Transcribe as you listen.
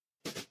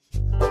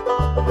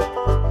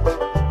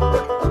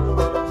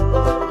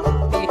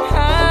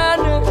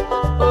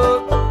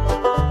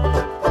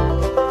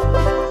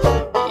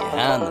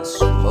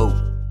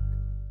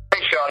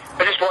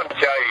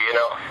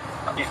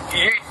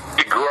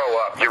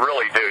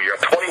really do. You're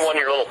a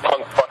 21-year-old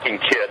punk fucking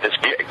kid.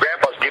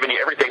 Grandpa's given you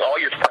everything all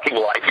your fucking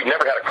life. You've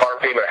never had a car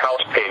payment, a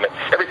house payment.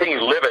 Everything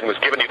you live in was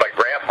given to you by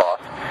Grandpa.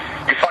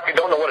 You fucking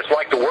don't know what it's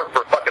like to work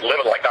for a fucking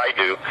living like I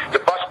do, to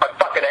bust my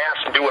fucking ass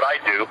and do what I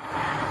do.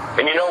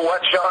 And you know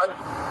what, Sean?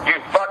 You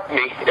fucked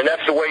me, and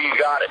that's the way you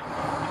got it.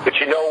 But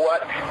you know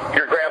what?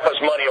 Your grandpa's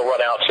money will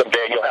run out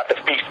someday, and you'll have to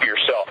feast for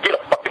yourself. Get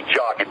a fucking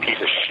job, you piece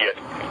of shit.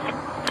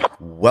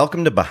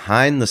 Welcome to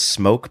Behind the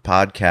Smoke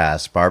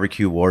Podcast,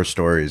 Barbecue War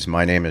Stories.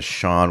 My name is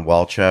Sean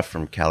Walchef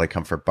from Cali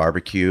Comfort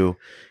Barbecue,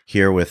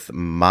 here with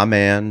my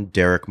man,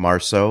 Derek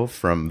Marceau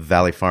from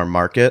Valley Farm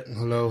Market.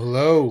 Hello,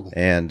 hello.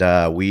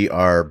 And we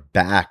are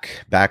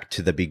back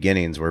to the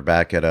beginnings. We're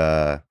back at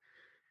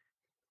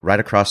right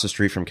across the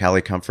street from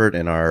Cali Comfort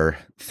in our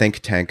think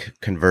tank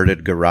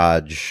converted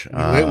garage.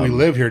 We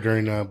live here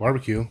during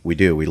barbecue. We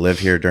do. We live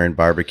here during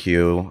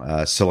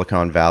barbecue.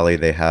 Silicon Valley,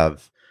 they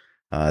have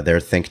their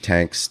think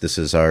tanks. This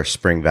is our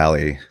Spring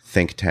Valley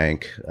think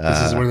tank.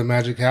 This is where the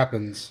magic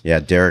happens. Yeah,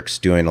 Derek's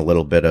doing a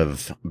little bit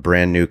of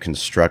brand new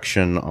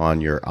construction on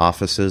your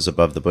offices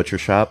above the butcher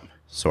shop.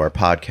 So our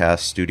podcast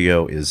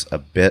studio is a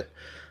bit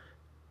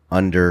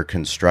under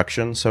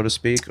construction, so to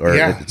speak. Or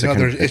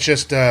it's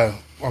just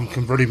I'm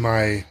converting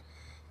my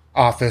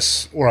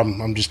office, or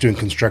I'm just doing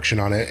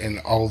construction on it, and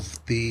all of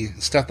the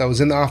stuff that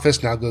was in the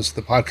office now goes to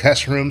the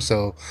podcast room,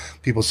 so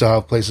people still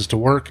have places to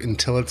work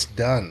until it's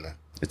done.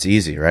 It's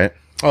easy, right?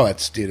 Oh,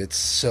 it's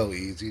so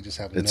easy. You just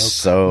have no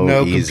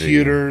easy.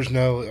 Computers,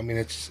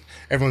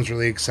 everyone's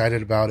really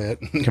excited about it.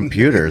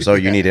 Computers? Oh,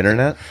 you need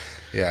internet?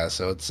 Yeah,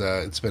 so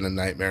it's been a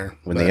nightmare.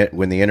 When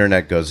the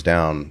internet goes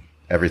down,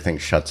 everything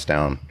shuts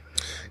down.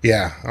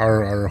 Yeah,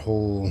 our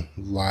whole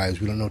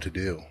lives, we don't know what to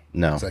do.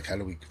 No. It's like, how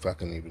do we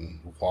fucking even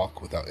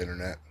walk without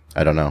internet?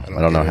 I don't know.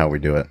 I don't know how we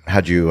do it.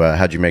 How'd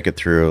you make it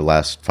through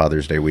last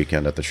Father's Day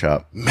weekend at the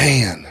shop?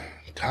 Man,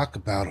 talk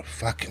about a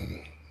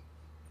fucking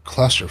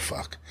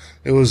clusterfuck.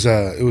 It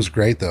was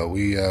great though.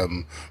 We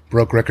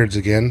broke records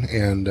again,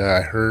 and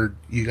I heard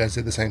you guys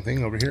did the same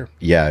thing over here.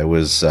 Yeah, it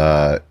was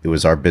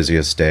our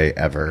busiest day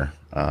ever.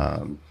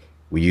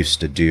 We used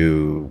to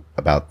do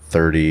about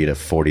 $30,000 to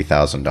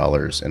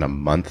 $40,000 in a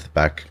month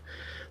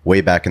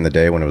way back in the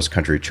day when it was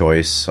Country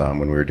Choice,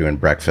 when we were doing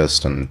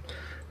breakfast and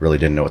really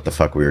didn't know what the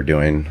fuck we were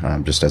doing,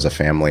 just as a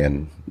family.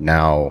 And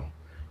now,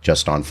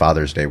 just on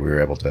Father's Day, we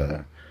were able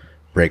to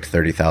break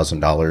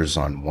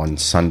 $30,000 on one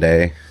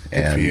Sunday.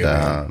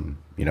 And,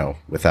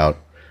 without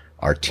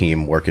our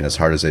team working as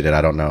hard as they did,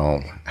 I don't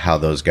know how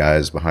those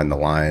guys behind the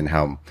line,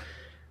 how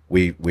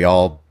we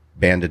all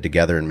banded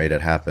together and made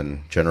it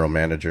happen. General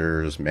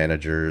managers,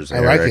 I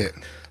Eric, like it.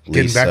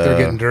 Getting Lisa, back there,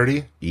 getting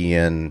dirty.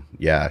 Ian,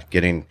 yeah,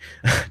 getting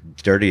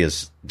dirty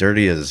is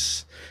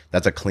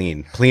that's a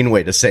clean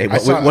way to say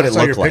what it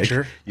looked like.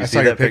 Picture. You I see saw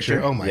that your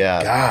picture. Oh my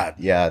God.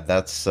 Yeah,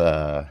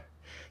 that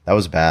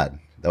was bad.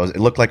 It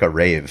looked like a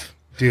rave.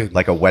 Dude.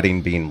 Like a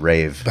wedding bean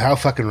rave. But how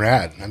fucking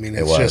rad. I mean,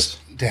 it's just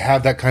to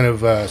have that kind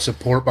of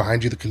support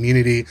behind you. The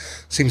community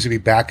seems to be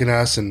backing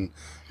us, and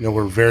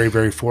we're very,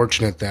 very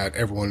fortunate that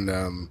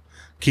everyone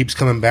keeps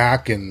coming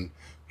back and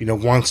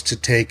wants to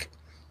take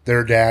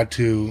their dad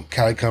to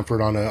Cali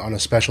Comfort on a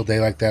special day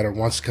like that, or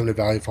wants to come to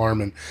Valley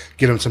Farm and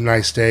get them some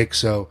nice steak.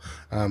 So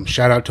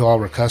shout out to all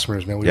of our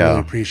customers, man. We really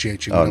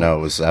appreciate you. Oh, no,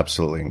 it was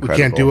absolutely incredible.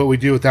 We can't do what we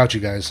do without you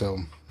guys. So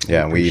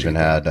yeah, and we even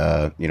had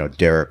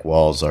Derek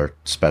Walls, our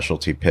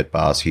specialty pit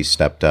boss. He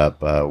stepped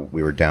up.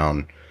 We were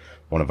down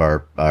one of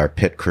our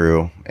pit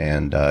crew,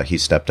 and he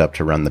stepped up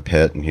to run the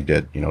pit, and he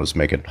did was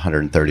making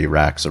 130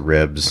 racks of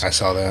ribs. I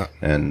saw that,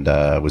 and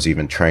was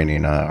even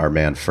training our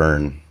man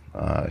Fern.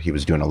 He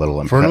was doing a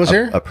little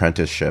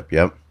apprenticeship.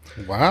 Yep.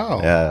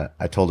 Wow. Yeah,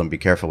 I told him, be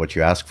careful what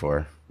you ask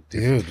for.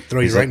 Dude,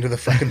 throw you right into the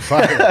fucking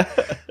fire.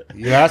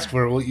 You ask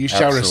for it, well, you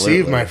shall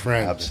receive, my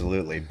friend.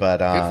 Absolutely. But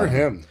good for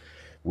him.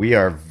 We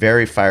are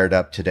very fired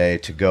up today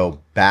to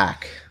go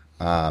back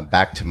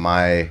to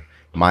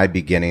my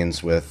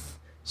beginnings with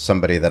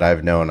somebody that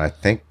I've known. I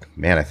think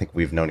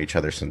we've known each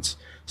other since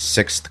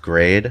 6th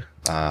grade.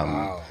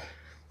 Wow.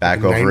 Back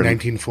over in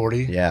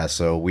 1940. Yeah,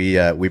 so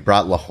we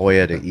brought La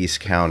Jolla to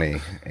East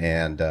County,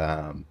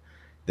 and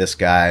this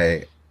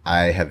guy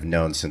I have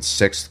known since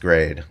 6th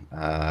grade.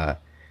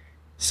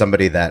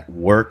 Somebody that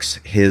works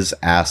his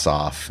ass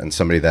off, and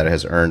somebody that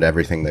has earned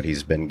everything that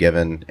he's been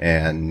given,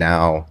 and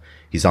now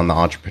he's on the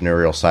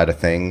entrepreneurial side of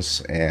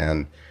things,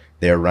 and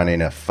they're running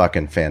a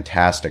fucking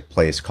fantastic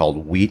place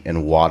called Wheat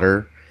and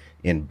Water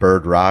in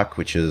Bird Rock,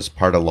 which is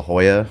part of La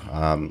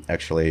Jolla,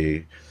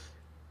 actually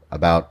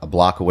about a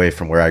block away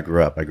from where I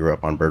grew up. I grew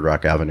up on Bird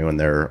Rock Avenue, and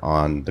they're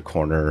on the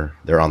corner.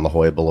 They're on La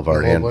Jolla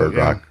Boulevard and Bird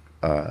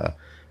Rock.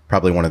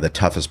 Probably one of the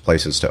toughest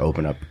places to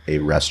open up a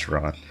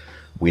restaurant.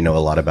 We know a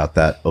lot about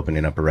that,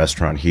 opening up a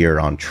restaurant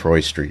here on Troy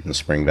Street in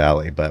Spring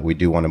Valley. But we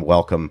do want to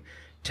welcome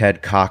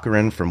Ted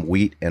Cochran from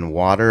Wheat and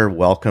Water.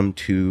 Welcome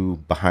to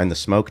Behind the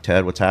Smoke,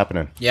 Ted. What's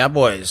happening? Yeah,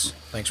 boys.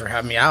 Thanks for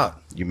having me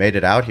out. You made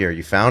it out here.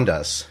 You found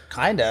us.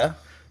 Kinda.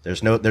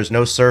 There's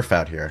no surf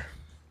out here.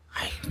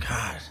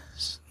 God.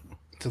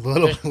 It's a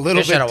little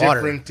Fish bit out of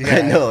water. different. Yeah.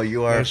 I know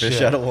you are a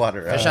fish out of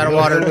water. Fish out of A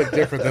water. little bit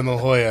different than La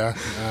Jolla.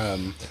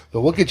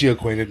 But we'll get you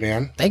acquainted,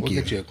 man. Thank you.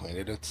 We'll get you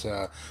acquainted. It's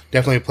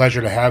definitely a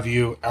pleasure to have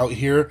you out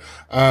here.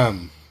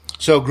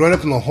 So growing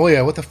up in La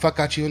Jolla, what the fuck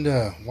got you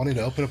into wanting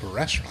to open up a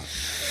restaurant?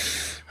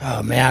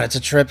 Oh man, it's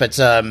a trip. It's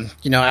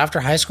after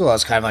high school, I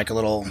was kind of like a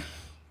little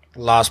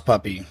lost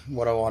puppy.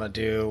 What do I want to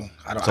do?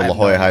 I don't. So La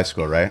Jolla High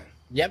School, right?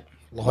 Yep,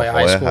 La La Jolla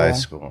Jolla High High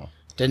School. School.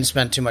 Didn't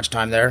spend too much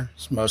time there.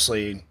 It's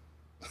mostly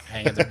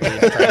hang at the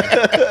beach,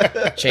 try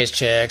to chase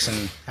chicks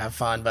and have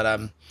fun. But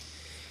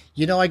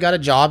I got a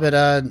job at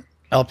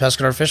El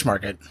Pescador Fish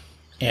Market,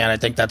 and I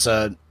think that's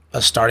a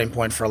starting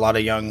point for a lot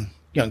of young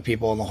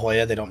people in La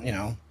Jolla. They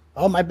don't,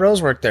 oh, my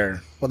bros work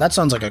there. Well, that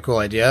sounds like a cool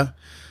idea.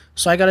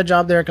 So I got a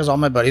job there because all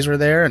my buddies were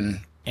there, and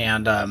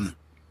God,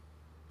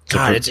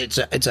 it's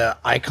a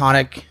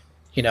iconic,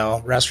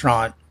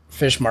 restaurant,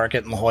 fish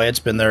market in La Jolla. It's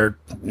been there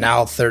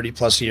now 30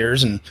 plus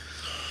years, and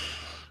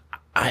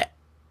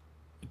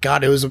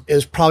it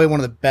was probably one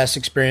of the best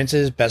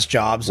experiences, best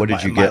jobs. What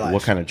did you get?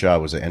 What kind of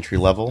job was it? Entry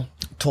level?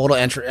 Total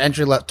entry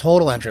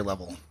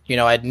level.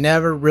 I'd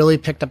never really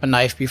picked up a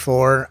knife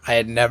before. I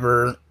had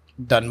never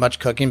done much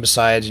cooking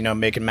besides,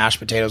 making mashed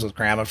potatoes with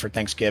grandma for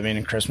Thanksgiving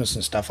and Christmas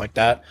and stuff like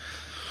that.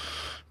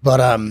 But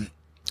I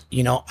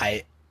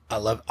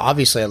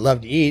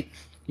love to eat.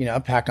 I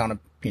pack on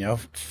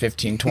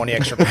 15, 20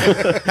 extra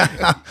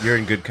pounds. You're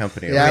in good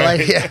company. Yeah,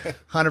 Right?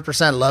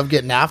 100% love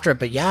getting after it.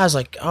 But yeah, I was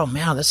like, oh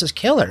man, this is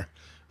killer.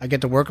 I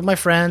get to work with my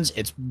friends.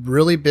 It's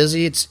really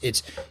busy.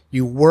 It's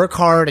you work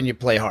hard and you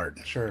play hard.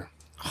 Sure.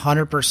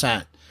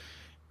 100%.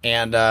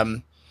 And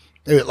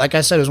like I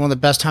said, it was one of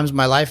the best times of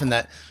my life in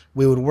that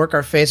we would work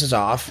our faces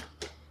off,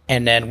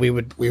 and then we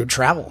would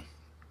travel.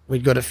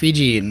 We'd go to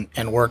Fiji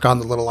and work on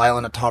the little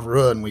island of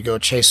Tavarua, and we'd go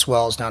chase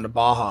swells down to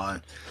Baja.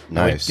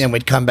 Nice. And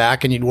we'd come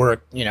back and you'd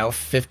work,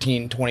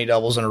 15, 20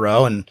 doubles in a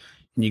row, and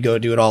you go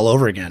do it all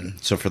over again.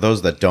 So for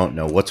those that don't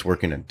know, what's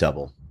working a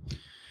double?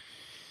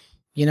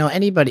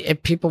 Anybody,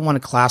 if people want to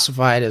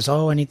classify it as,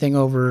 anything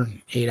over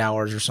 8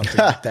 hours or something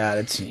like that,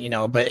 it's,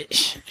 but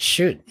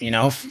shoot,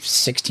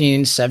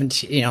 16,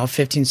 17,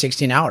 15,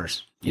 16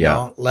 hours. You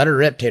know, let her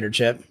rip, Tater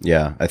Chip.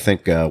 Yeah. I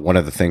think one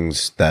of the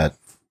things that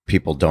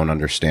people don't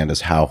understand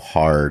is how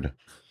hard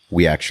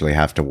we actually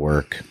have to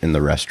work in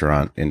the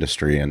restaurant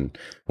industry. And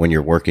when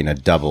you're working a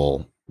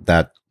double,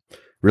 that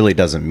really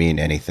doesn't mean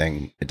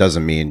anything. It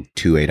doesn't mean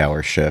 2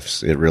 8-hour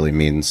shifts. It really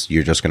means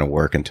you're just going to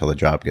work until the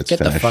job gets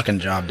finished. Get the fucking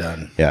job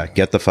done. Yeah,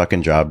 get the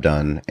fucking job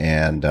done.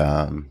 And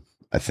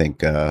I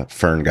think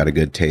Fern got a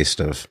good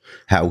taste of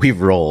how we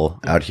roll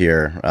out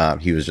here.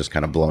 He was just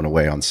kind of blown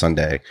away on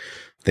Sunday,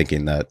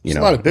 thinking that, it's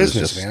a lot of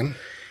business, man.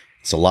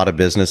 It's a lot of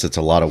business. It's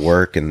a lot of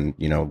work. And,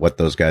 what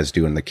those guys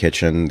do in the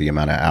kitchen, the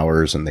amount of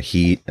hours and the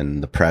heat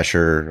and the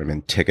pressure. I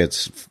mean,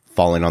 tickets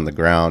falling on the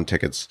ground,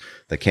 tickets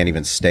that can't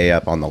even stay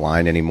up on the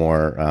line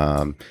anymore.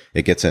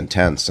 It gets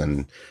intense.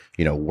 And,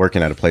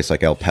 working at a place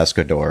like El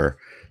Pescador,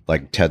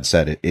 like Ted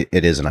said,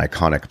 it is an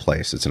iconic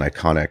place. It's an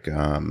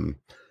iconic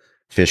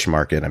fish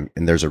market.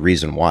 And there's a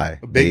reason why.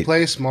 A big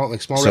place, small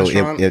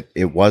restaurant? So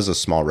it was a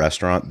small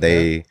restaurant.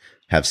 They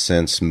have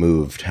since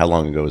moved. How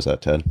long ago was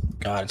that, Ted?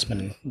 God, it's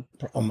been,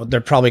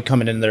 they're probably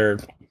coming in their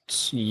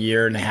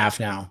year and a half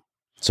now.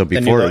 So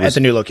before at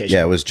the new location.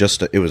 Yeah,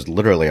 it was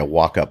literally a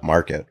walk-up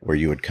market where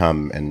you would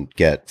come and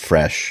get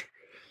fresh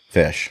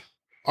fish.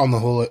 On the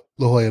La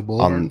Jolla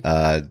Boulevard?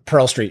 On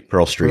Pearl Street.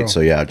 Pearl Street. So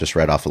yeah, just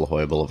right off of La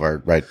Jolla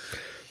Boulevard, right,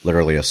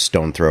 literally a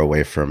stone throw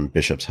away from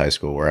Bishop's High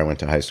School, where I went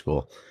to high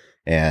school.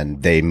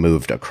 And they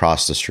moved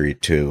across the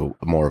street to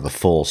more of a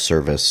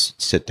full-service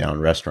sit-down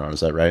restaurant.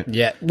 Is that right?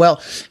 Yeah.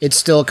 Well, it's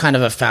still kind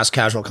of a fast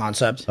casual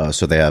concept.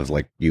 So they have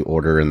you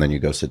order and then you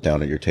go sit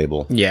down at your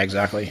table. Yeah,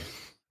 exactly.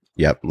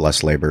 Yep,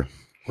 less labor.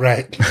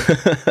 Right.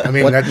 I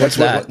mean, what's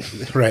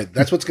that? Right.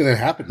 That's what's going to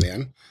happen,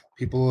 man.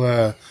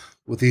 People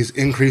with these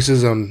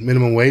increases on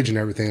minimum wage and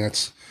everything,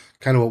 that's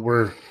kind of what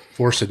we're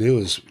forced to do,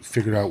 is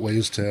figure out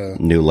ways to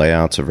new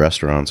layouts of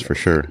restaurants for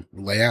sure.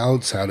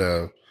 Layouts, how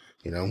to,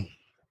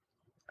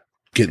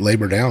 get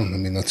labor down. I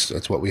mean,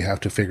 that's what we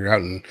have to figure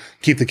out and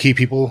keep the key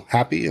people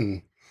happy,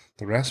 and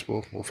the rest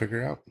we'll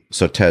figure out.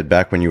 So Ted,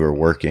 back when you were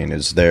working,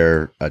 is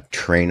there a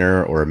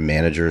trainer or a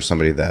manager,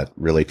 somebody that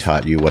really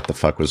taught you what the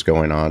fuck was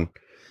going on?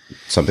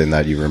 Something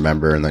that you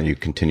remember and that you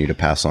continue to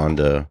pass on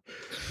to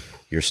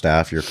your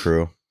staff, your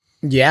crew?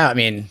 Yeah, I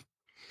mean,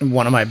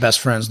 one of my best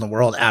friends in the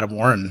world, Adam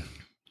Warren,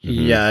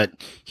 he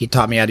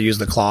taught me how to use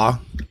the claw,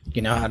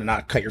 how to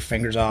not cut your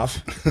fingers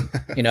off.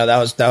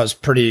 that was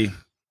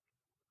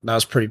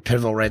pretty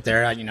pivotal right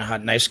there. How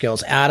knife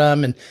skills,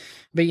 Adam,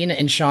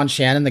 and Sean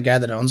Shannon, the guy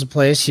that owns the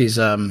place, he's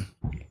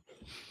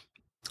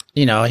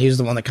he's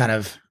the one that kind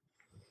of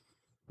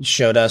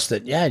showed us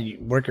that, you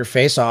work your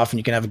face off and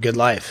you can have a good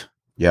life.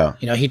 Yeah.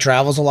 He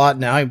travels a lot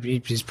now.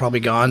 He's probably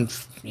gone,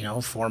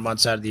 4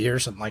 months out of the year,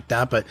 something like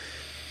that. But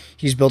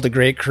he's built a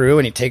great crew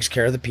and he takes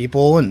care of the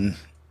people. So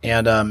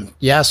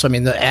I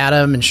mean, the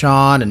Adam and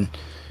Sean and,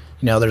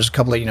 there's a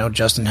couple of,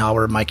 Justin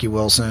Halbert, Mikey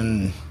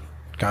Wilson,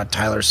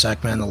 Tyler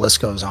Seckman, the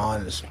list goes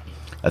on.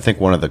 I think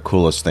one of the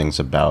coolest things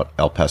about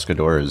El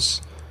Pescador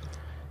is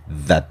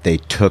that they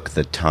took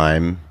the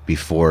time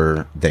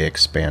before they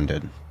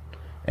expanded.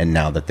 And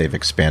now that they've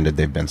expanded,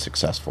 they've been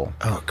successful.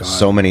 Oh, God.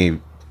 So many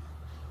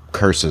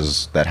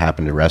curses that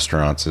happen to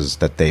restaurants is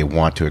that they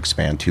want to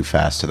expand too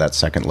fast to that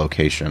second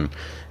location.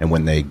 And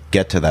when they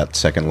get to that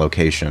second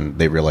location,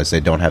 they realize they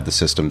don't have the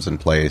systems in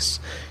place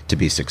to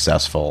be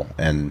successful.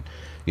 And,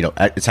 you know,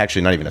 it's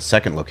actually not even a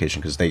second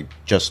location because they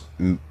just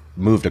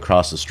moved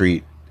across the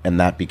street and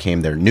that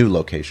became their new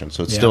location.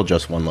 So it's still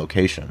just one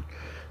location.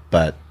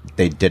 But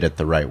they did it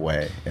the right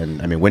way.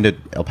 And, I mean, when did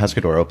El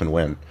Pescador open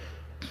when?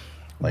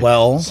 Like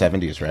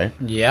 70s, right?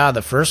 Yeah,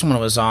 the first one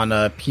was on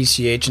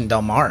PCH in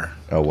Del Mar.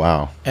 Oh,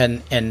 wow.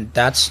 And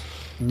that's,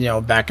 you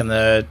know, back in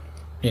the,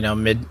 you know,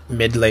 mid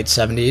late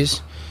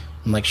 70s.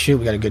 I'm like, shoot,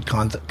 we got a good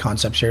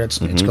concept here. It's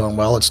going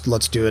well.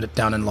 Let's do it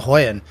down in La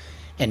Jolla.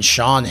 And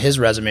Sean, his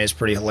resume is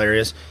pretty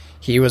hilarious.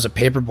 He was a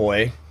paper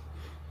boy.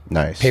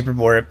 Nice. Paper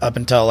boy up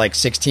until like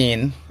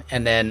 16.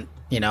 And then,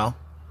 you know.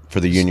 For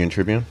the Union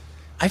Tribune?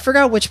 I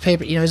forgot which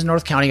paper. You know, he's a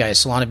North County guy,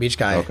 Solana Beach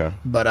guy. Okay.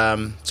 But,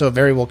 so it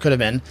very well could have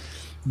been.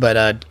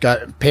 But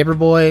got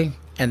Paperboy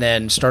and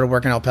then started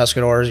working at El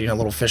Pescador, you know,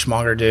 little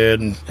fishmonger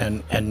dude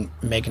and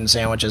making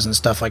sandwiches and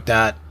stuff like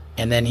that.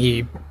 And then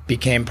he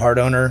became part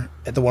owner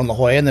at the one in La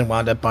Jolla and then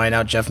wound up buying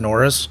out Jeff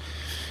Norris.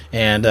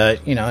 And,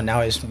 you know,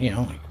 now he's, you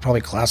know,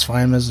 probably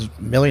classify him as a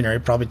millionaire.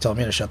 He'd probably tell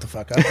me to shut the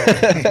fuck up.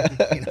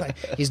 But, you know,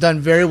 he's done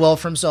very well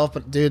for himself.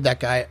 But, dude, that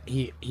guy,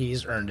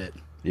 he's earned it.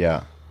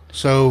 Yeah.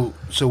 So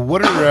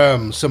what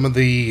are some of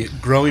the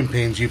growing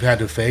pains you've had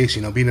to face?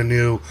 You know, being a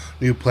new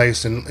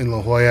place in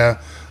La Jolla.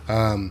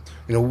 You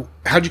know,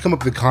 how'd you come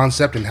up with the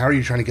concept, and how are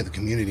you trying to get the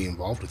community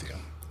involved with you?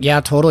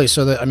 Yeah, totally.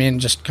 So, I mean,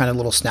 just kind of a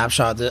little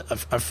snapshot.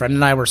 A friend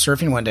and I were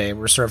surfing one day.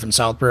 We're surfing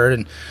Southbird,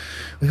 and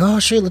we go, oh,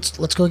 shit,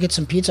 let's go get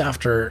some pizza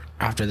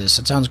after this.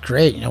 It sounds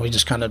great. You know, we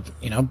just kind of,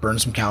 you know, burn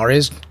some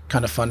calories.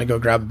 Kind of fun to go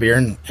grab a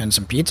beer and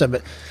some pizza,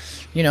 but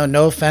you know,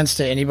 no offense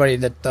to anybody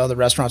that the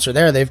restaurants are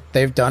there.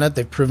 They've done it.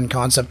 They've proven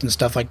concept and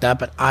stuff like that.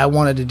 But I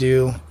wanted to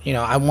do, you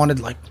know, I wanted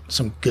like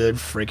some good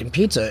freaking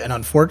pizza. And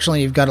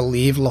unfortunately, you've got to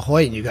leave La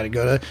Jolla and you got to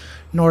go to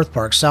North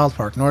Park, South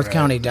Park, North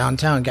County,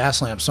 downtown,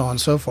 Gaslamp, so on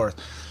and so forth.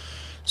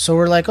 So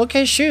we're like,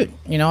 okay, shoot.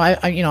 You know,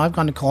 I've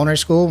gone to culinary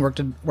school, worked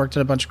at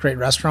a bunch of great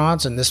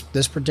restaurants, and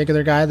this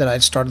particular guy that I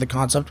started the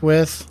concept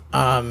with,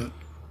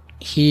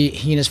 he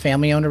and his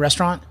family owned a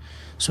restaurant.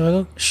 So I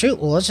go, shoot,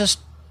 well, let's just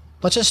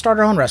start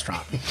our own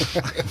restaurant.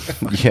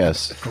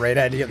 Yes. Great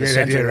idea. Great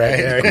idea, right?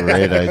 There.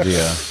 Great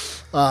idea.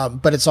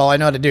 But it's all I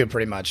know how to do,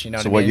 pretty much. You know.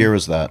 So what year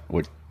was that?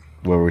 What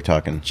were we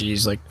talking?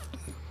 Geez, like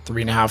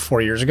 3.5,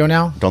 4 years ago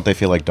now. Don't they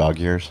feel like dog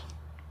years?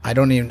 I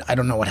don't know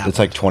what happened. It's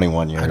like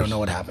 21 years. I don't know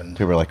what happened.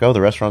 People are like, oh,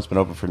 the restaurant's been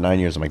open for 9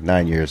 years. I'm like,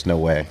 9 years? No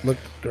way. Look,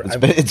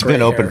 it's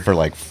been open for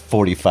like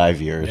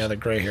 45 years. Yeah, the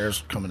gray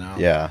hair's coming out.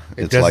 Yeah,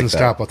 it doesn't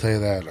stop. I'll tell you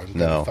that. I'm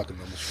no. fucking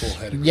almost full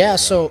head. Yeah,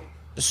 so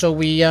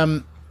we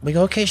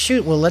go, okay,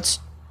 shoot. Well, let's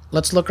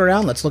look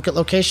around. Let's look at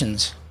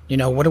locations. You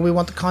know, what do we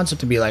want the concept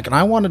to be like? And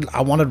I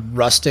wanted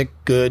rustic,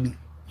 good,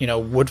 you know,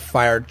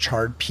 wood-fired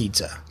charred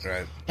pizza.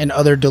 Right. And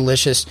other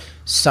delicious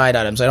side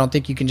items. I don't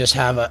think you can just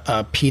have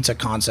a pizza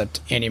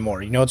concept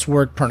anymore. You know, it's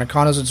worked.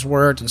 Pernicanas, it's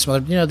worked. And some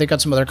other, you know, they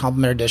got some other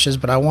complimentary dishes.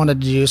 But I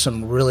wanted to do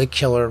some really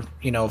killer,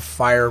 you know,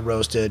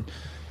 fire-roasted,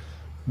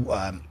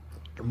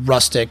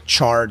 rustic,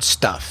 charred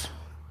stuff.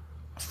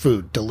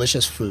 Food,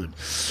 delicious food.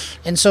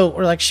 And so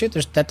we're like, shoot,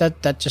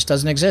 that just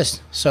doesn't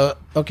exist. So,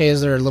 okay,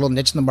 is there a little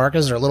niche in the market?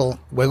 Is there a little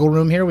wiggle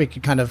room here we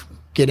could kind of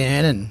get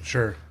in? And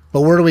sure.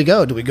 But where do we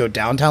go? Do we go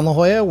downtown La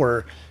Jolla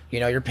where, you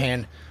know, you're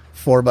paying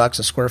 $4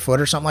 a square foot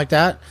or something like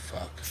that?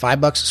 Fuck.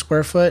 $5 a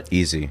square foot?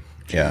 Easy.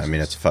 Yeah, I mean,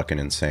 it's fucking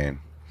insane.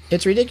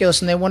 It's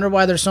ridiculous, and they wonder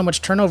why there's so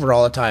much turnover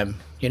all the time.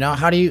 You know,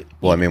 how do you...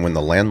 Well, I mean, when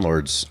the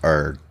landlords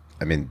are...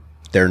 I mean,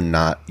 they're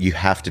not... You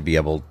have to be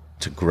able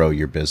to grow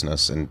your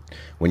business, and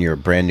when you're a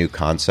brand new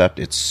concept,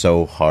 it's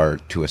so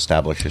hard to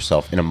establish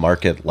yourself in a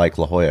market like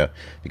La Jolla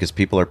because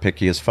people are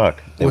picky as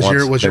fuck. They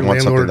want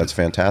something that's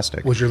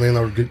fantastic. Was your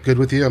landlord good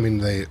with you? I mean,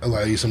 they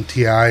allow you some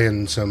TI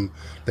and some,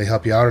 they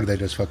help you out, or they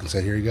just fucking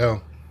say, here you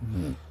go?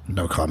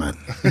 No comment.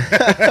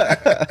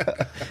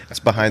 It's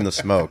behind the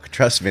smoke.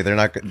 Trust me, they're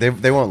not.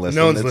 They won't listen.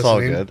 No one's it's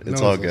listening. All good.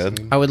 It's all good.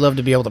 Listening. I would love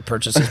to be able to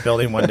purchase this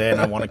building one day,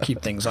 and I want to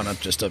keep things on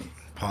just a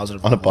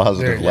positive on level. A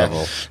positive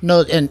level.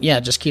 No, and yeah,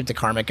 just keep the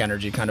karmic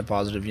energy kind of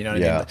positive. You know what I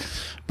mean? Yeah.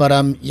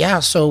 But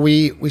yeah. So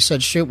we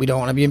said, shoot, we don't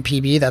want to be in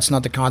PB. That's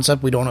not the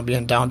concept. We don't want to be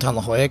in downtown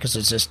La Jolla because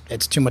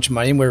it's too much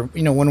money. We're,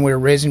 you know, when we were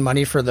raising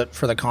money for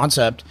the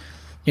concept,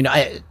 you know,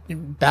 I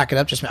back it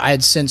up. I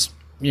had since,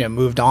 you know,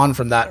 moved on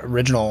from that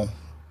original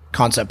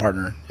concept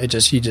partner. He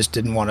just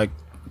didn't want to,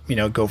 you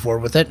know, go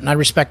forward with it, and I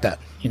respect that.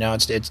 You know,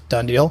 it's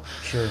done deal.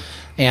 Sure.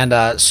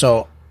 And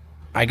so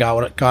I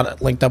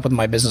got linked up with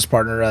my business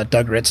partner,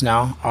 Doug Ritz,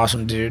 now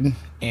awesome dude,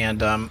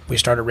 and we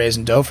started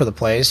raising dough for the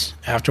place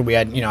after we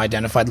had, you know,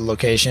 identified the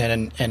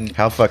location and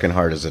how fucking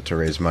hard is it to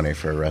raise money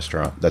for a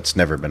restaurant that's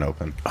never been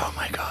open? Oh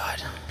my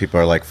god.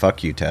 People are like,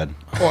 fuck you, Ted.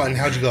 Oh, and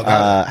how'd you go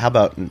about it? How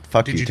about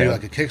fuck you, Ted? Did you do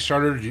like a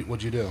Kickstarter?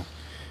 What'd you do?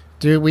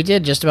 Dude, we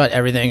did just about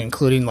everything,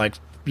 including like,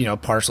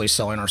 partially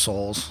selling our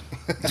souls.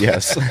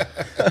 Yes.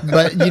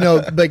 But,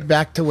 like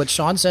back to what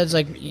Sean said, it's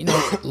like,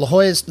 La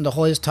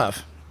Jolla's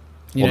tough.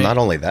 Not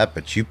only that,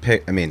 but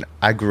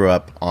I grew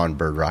up on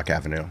Bird Rock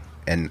Avenue,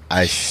 and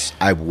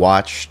I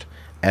watched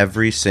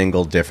every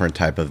single different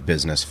type of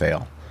business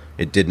fail.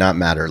 It did not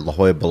matter. La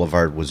Jolla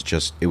Boulevard was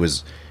just, it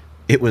was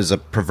a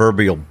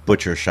proverbial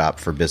butcher shop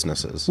for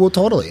businesses. Well,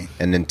 totally.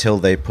 And until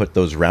they put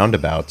those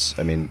roundabouts,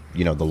 the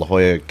La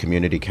Jolla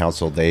Community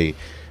Council,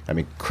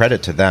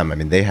 credit to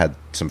them. They had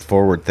some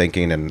forward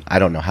thinking, and I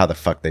don't know how the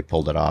fuck they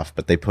pulled it off,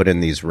 but they put in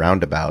these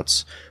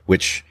roundabouts,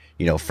 which,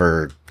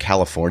 for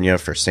California,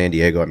 for San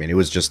Diego, it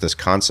was just this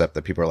concept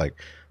that people are like,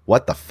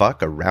 what the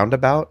fuck, a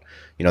roundabout?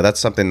 That's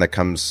something that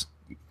comes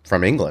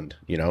from England,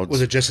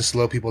 Was it just to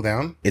slow people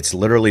down? It's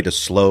literally to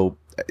slow.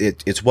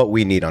 It's what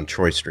we need on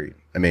Troy Street.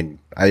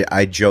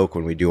 I joke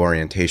when we do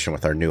orientation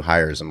with our new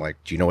hires. I'm like,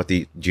 do you know what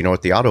the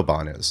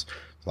Autobahn is?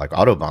 Like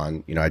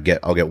Autobahn,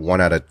 I'll get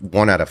one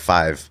out of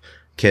 5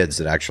 kids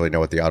that actually know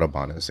what the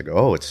Autobahn is. They go,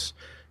 oh,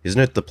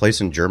 isn't it the place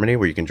in Germany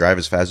where you can drive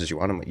as fast as you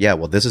want? I'm like, yeah,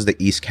 well, this is the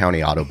East County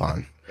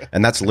Autobahn.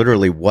 And that's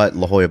literally what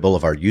La Jolla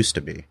Boulevard used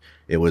to be.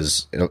 It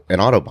was an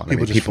Autobahn.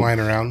 People just flying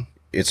around.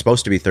 It's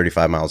supposed to be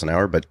 35 miles an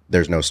hour, but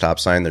there's no stop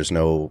sign. There's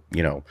no,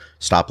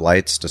 stop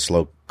lights to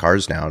slow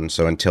cars down.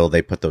 So until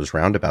they put those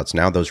roundabouts,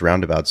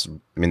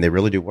 they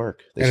really do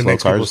work. They and it slow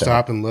makes cars people down.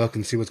 stop and look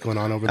and see what's going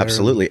on over there.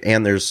 Absolutely.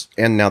 And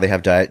now they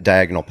have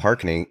diagonal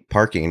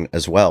parking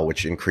as well,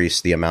 which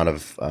increase the amount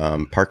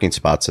of parking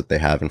spots that they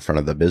have in front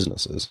of the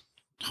businesses.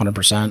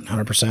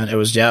 100%. It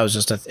was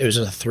just a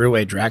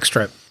throughway drag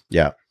strip.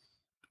 Yeah.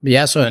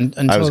 Yeah. So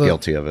until I was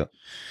guilty of it.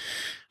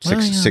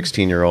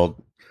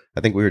 16-year-old. I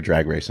think we were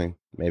drag racing,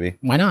 maybe.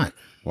 Why not?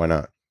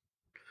 YOLO.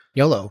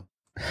 YOLO.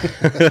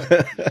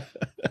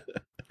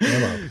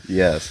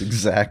 Yes,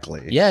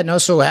 exactly. Yeah, no.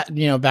 So,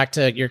 back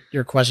to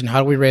your question, how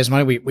do we raise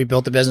money? We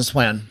built a business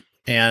plan,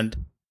 and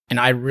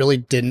I really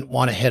didn't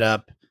want to hit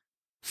up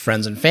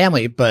friends and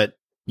family, but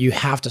you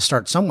have to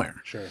start somewhere.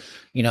 Sure.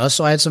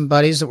 So I had some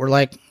buddies that were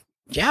like,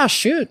 yeah,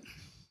 shoot,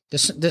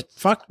 this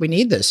fuck, we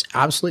need this.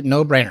 Absolute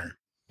no brainer.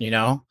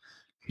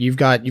 You've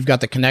got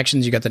the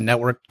connections, you got the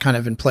network kind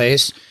of in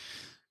place.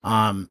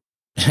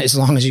 As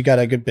long as you got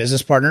a good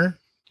business partner,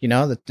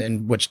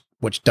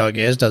 which Doug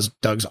is,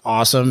 Doug's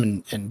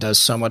awesome and does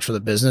so much for the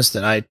business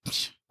that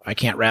I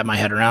can't wrap my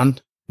head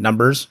around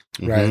numbers.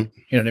 Right.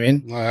 You know what I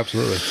mean? Oh,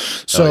 absolutely.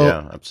 So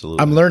yeah,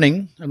 absolutely. I'm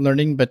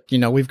learning, but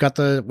we've got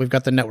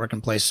the network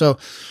in place. So,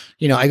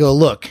 I go,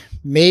 look,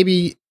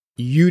 maybe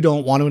you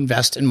don't want to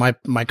invest in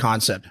my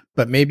concept,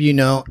 but maybe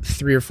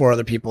 3 or 4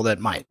 other people that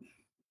might,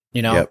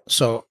 Yep.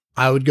 So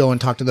I would go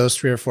and talk to those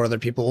 3 or 4 other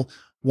people.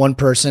 One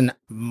person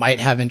might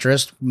have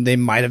interest. They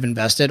might have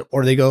invested,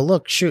 or they go,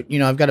 look, shoot,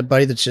 I've got a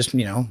buddy that's just,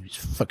 he's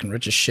fucking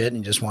rich as shit and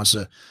he just wants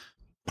to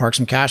park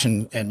some cash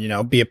and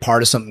be a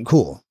part of something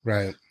cool.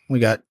 Right.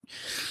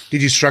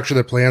 Did you structure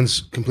the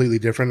plans completely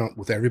different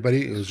with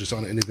everybody? It was just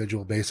on an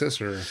individual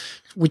basis, or?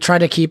 We try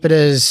to keep it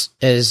as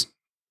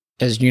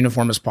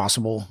uniform as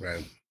possible.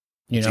 Right.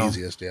 It's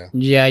easiest, yeah.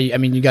 Yeah,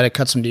 you got to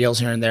cut some deals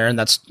here and there, and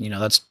that's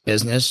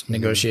business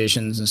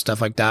negotiations and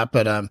stuff like that.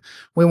 But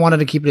we wanted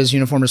to keep it as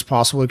uniform as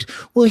possible.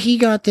 Well, he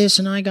got this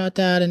and I got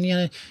that,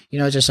 and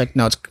just like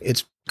no,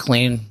 it's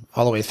clean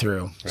all the way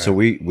through. Right. So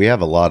we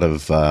have a lot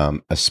of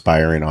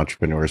aspiring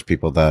entrepreneurs,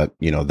 people that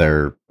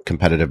they're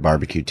competitive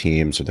barbecue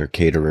teams or they're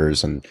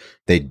caterers, and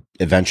they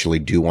eventually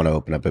do want to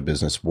open up a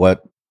business.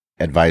 What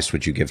advice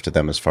would you give to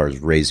them as far as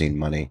raising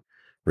money,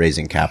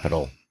 raising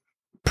capital?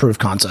 Proof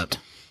concept.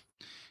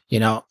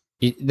 And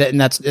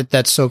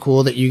that's so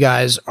cool that you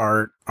guys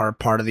are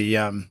part of the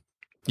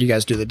you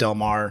guys do the Del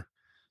Mar.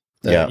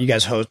 You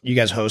guys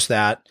host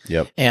that.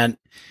 Yep. And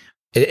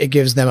it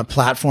gives them a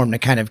platform to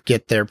kind of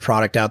get their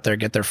product out there,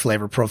 get their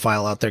flavor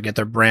profile out there, get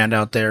their brand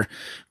out there.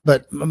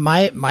 But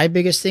my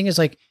biggest thing is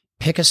like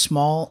pick a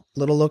small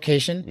little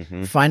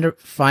location,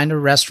 find a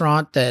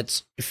restaurant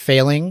that's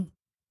failing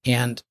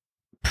and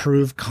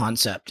prove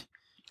concept.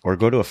 Or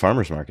go to a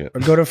farmer's market.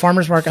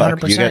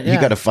 100%.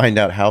 You got to find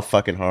out how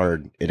fucking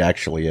hard it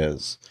actually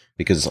is.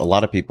 Because a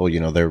lot of people,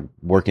 they're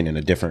working in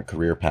a different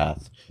career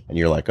path. And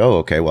you're like, oh,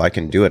 okay, well, I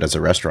can do it as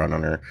a restaurant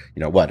owner.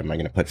 What? Am I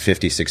going to put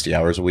 50, 60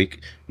 hours a week?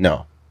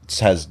 No. It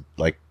has,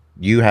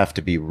 you have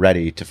to be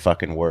ready to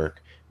fucking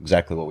work.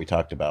 Exactly what we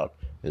talked about.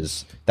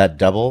 Is that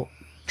double?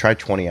 Try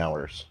 20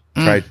 hours.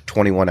 Try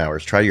 21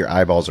 hours. Try your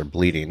eyeballs are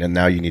bleeding, and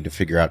now you need to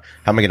figure out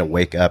how am I going to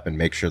wake up and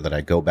make sure that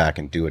I go back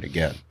and do it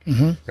again.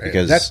 Mm-hmm. Right.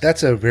 Because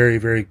that's a very,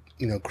 very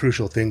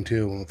crucial thing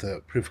too with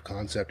the proof of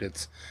concept.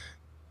 It's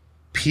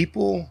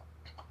people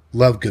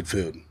love good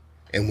food,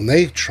 and when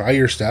they try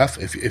your stuff,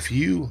 if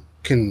you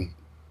can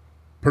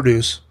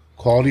produce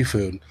quality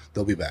food,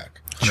 they'll be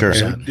back. Sure.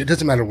 And it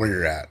doesn't matter where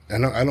you're at. I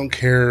don't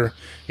care.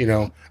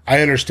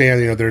 I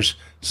understand. There's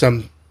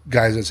some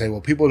guys that say,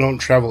 well, people don't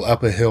travel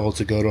up a hill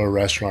to go to a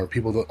restaurant, or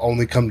people that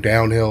only come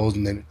down hills,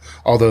 and then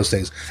all those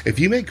things. If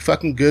you make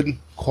fucking good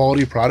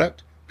quality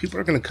product, people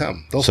are going to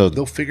come.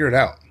 They'll figure it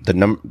out. The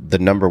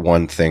number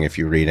one thing, if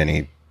you read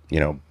any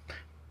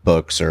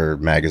books or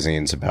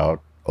magazines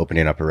about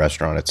opening up a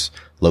restaurant. It's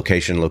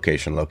location,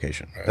 location,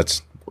 location.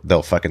 Right.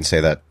 They'll fucking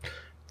say that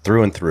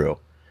through and through.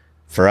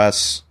 For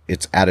us,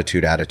 it's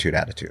attitude, attitude,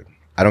 attitude.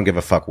 I don't give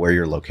a fuck where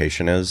your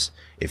location is.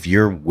 If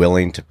you're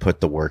willing to put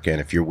the work in,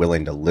 if you're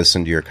willing to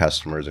listen to your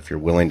customers, if you're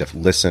willing to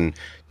listen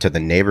to the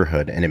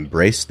neighborhood and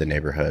embrace the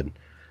neighborhood,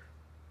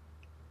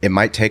 it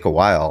might take a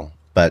while,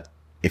 but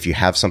if you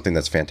have something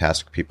that's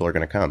fantastic, people are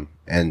going to come.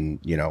 And,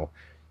 you know,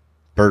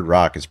 Bird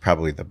Rock is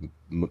probably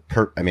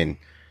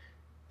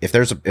if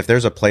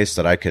there's a place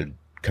that I could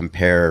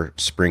compare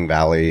Spring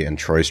Valley and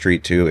Troy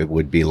Street to, it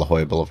would be La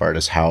Jolla Boulevard,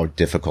 is how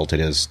difficult it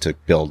is to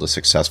build a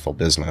successful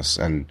business.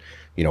 And,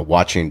 you know,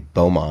 watching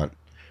Beaumont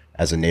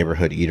as a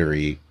neighborhood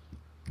eatery,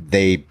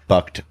 they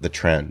bucked the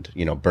trend.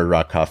 You know, Bird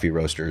Rock Coffee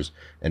Roasters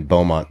and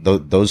Beaumont,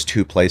 those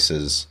two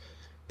places,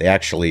 they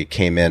actually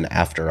came in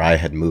after I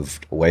had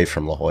moved away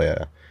from La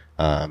Jolla.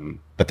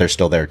 But they're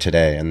still there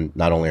today. And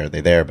not only are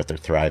they there, but they're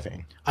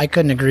thriving. I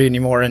couldn't agree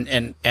anymore.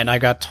 And I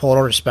got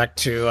total respect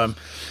to,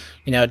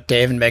 you know,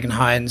 Dave and Megan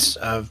Hines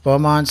of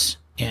Beaumont's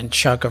and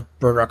Chuck of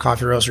Bird Rock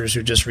Coffee Roasters,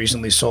 who just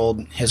recently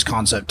sold his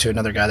concept to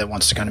another guy that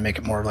wants to kind of make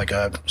it more of like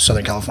a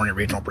Southern California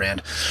regional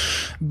brand.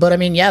 But I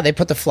mean, yeah, they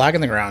put the flag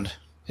in the ground.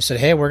 They said,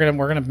 hey, we're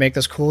gonna make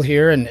this cool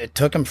here. And it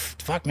took them,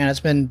 fuck, man, it's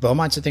been,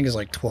 Beaumont's, I think, is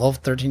like 12,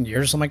 13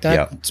 years, something like that.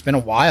 Yeah. It's been a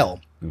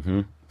while.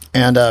 Mm-hmm.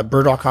 And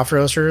Bird Rock Coffee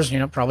Roasters, you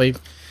know, probably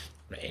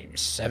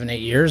 7, 8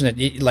 years. And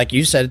it, like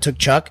you said, it took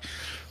Chuck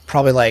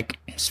probably like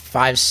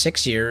 5,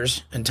 6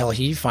 years until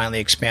he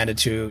finally expanded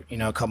to, you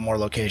know, a couple more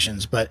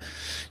locations. But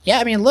yeah,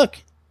 I mean, look,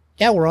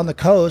 yeah, we're on the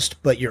coast,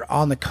 but you're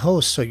on the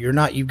coast, so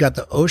you've got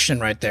the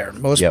ocean right there.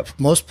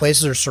 Most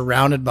places are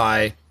surrounded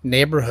by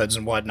neighborhoods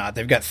and whatnot.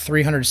 They've got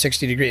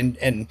 360 degree,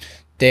 and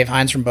Dave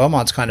Hines from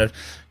Beaumont's kind of,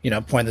 you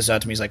know, pointed this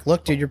out to me. He's like,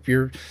 look, dude,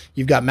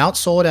 you've got Mount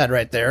Soledad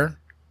right there.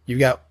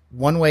 You've got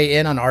one way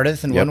in on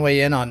Ardith and one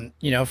way in on,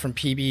 you know, from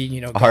PB,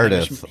 you know.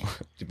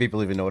 Ardith. Do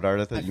people even know what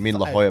Ardith is? You mean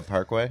La Jolla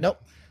Parkway?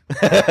 Nope.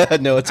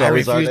 No, it's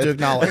always Ardith. I refuse to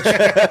acknowledge.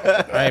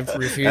 I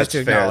refuse to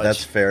acknowledge.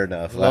 That's fair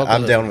enough.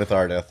 I'm down with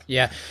Ardith.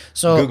 Yeah.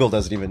 So Google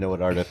doesn't even know what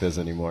Ardith is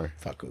anymore.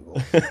 Fuck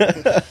Google.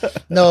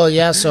 No,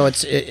 yeah. So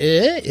it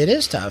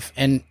is tough,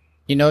 and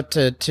you know,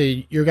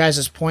 to your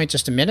guys' point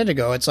just a minute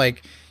ago, it's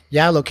like,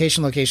 yeah,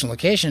 location, location,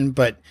 location,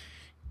 but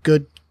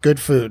good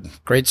food,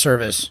 great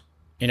service,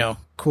 you know,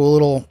 cool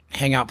little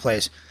hangout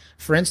place.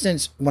 For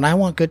instance, when I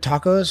want good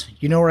tacos,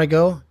 you know where I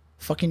go?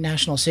 Fucking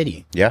National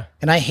City. Yeah.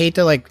 And I hate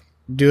to like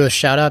do a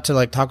shout out to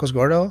like Tacos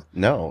Gordo.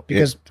 No,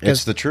 because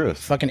it's the truth.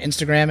 Fucking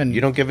Instagram and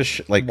you don't give a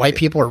shit. Like white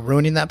people are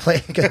ruining that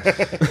place. You know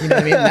what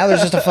I mean? Now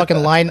there's just a fucking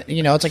line.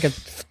 You know, it's like a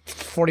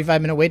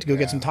 45-minute wait to go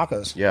get some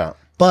tacos. Yeah,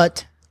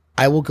 but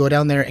I will go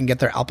down there and get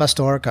their al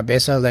pastor,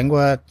 cabeza,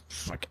 lengua,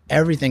 fuck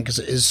everything because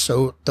it is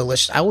so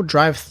delicious. I will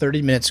drive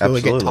 30 minutes to go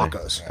get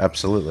tacos.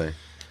 Absolutely.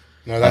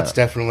 No, that's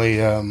definitely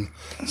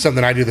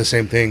something. I do the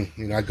same thing.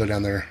 You know, I go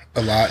down there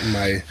a lot,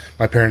 and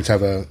my parents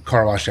have a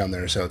car wash down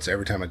there, so it's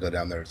every time I go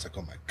down there, it's like,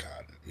 oh my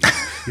god,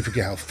 you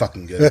forget how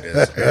fucking good it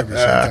is. Every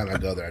single time I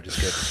go there, I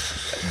just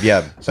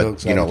get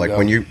but you know, like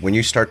when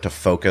you start to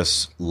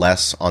focus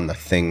less on the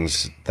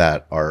things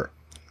that are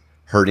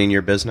hurting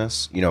your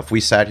business. You know, if we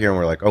sat here and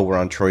we're like, oh, we're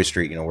on Troy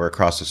Street, you know, we're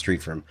across the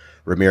street from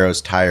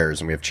Ramiro's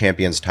Tires, and we have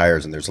Champions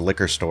Tires, and there's a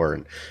liquor store,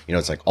 and you know,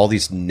 it's like all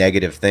these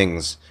negative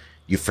things.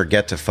 You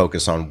forget to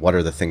focus on what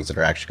are the things that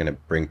are actually going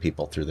to bring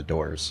people through the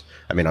doors.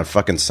 I mean, on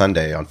fucking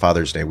Sunday, on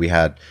Father's Day, we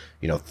had,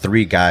 you know,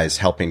 3 guys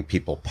helping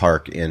people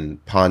park in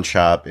pawn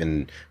shop,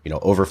 in, you know,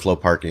 overflow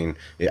parking.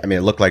 I mean,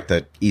 it looked like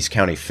the East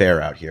County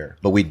Fair out here.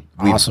 But we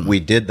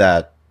did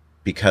that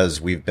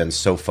because we've been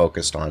so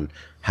focused on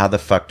how the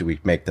fuck do we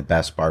make the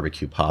best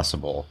barbecue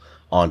possible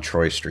on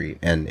Troy Street.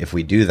 And if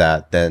we do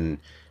that, then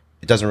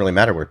it doesn't really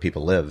matter where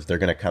people live. They're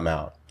going to come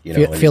out. You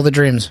know, feel the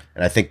dreams.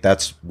 And I think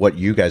that's what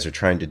you guys are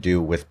trying to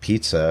do with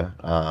pizza.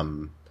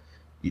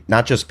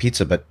 Not just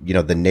pizza, but you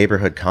know, the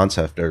neighborhood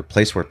concept, or a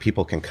place where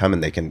people can come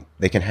and they can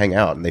hang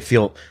out and they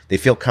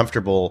feel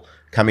comfortable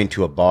coming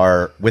to a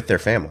bar with their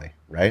family,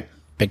 right?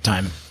 Big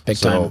time.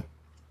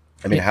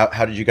 I mean,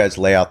 how did you guys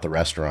lay out the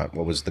restaurant?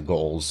 What was the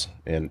goals?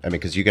 And I mean,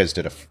 because you guys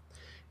did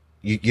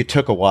you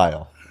took a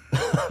while.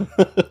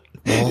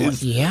 Well,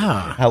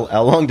 yeah.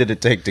 How long did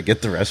it take to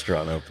get the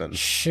restaurant open?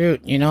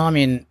 Shoot, you know, I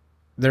mean,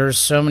 there's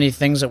so many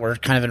things that were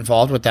kind of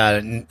involved with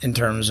that in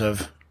terms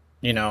of,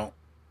 you know,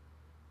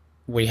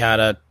 we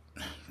had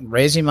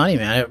raising money,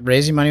 man.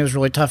 Raising money was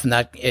really tough. And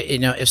that, you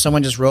know, if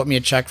someone just wrote me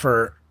a check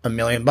for $1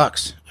 million,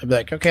 I'd be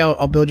like, okay,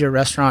 I'll build you a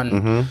restaurant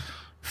in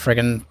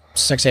friggin'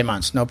 6-8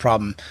 months, no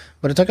problem.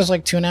 But it took us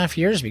like 2.5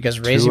 years because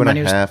raising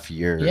money was 2.5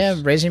 years. Yeah,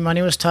 raising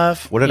money was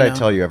tough. What did I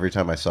tell you every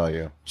time I saw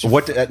you?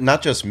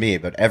 Not just me,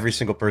 but every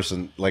single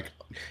person, like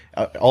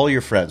all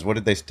your friends. What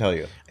did they tell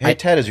you? Hey,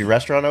 Ted, is your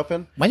restaurant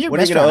open? When are you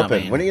going to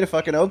open? When are you going to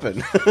fucking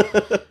open?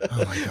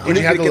 Oh my god! Did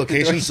you have the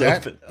location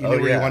set? You knew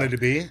where you wanted to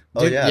be?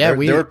 Oh yeah,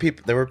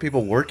 there were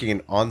people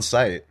working on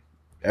site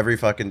every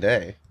fucking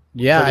day.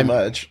 Yeah, pretty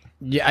much.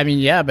 Yeah, I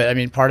mean,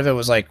 but part of it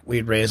was like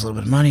we'd raise a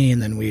little bit of money,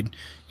 and then we'd,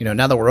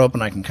 now that we're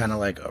open, I can kind of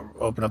like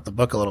open up the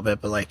book a little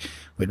bit, but like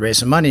we'd raise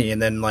some money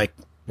and then like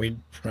we'd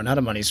run out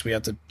of money. So we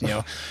have to,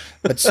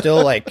 but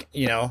still like,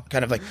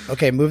 kind of like,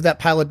 okay, move that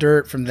pile of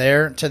dirt from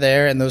there to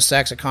there and those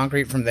sacks of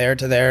concrete from there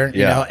to there,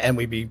 and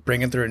we'd be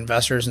bringing through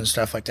investors and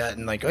stuff like that.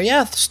 And like, oh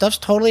yeah, stuff's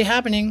totally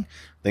happening.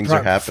 Things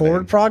are happening.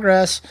 Forward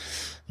progress.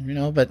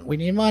 But we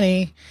need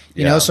money,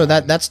 so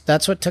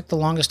that's what took the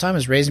longest time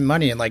is raising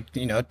money. And like,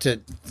 to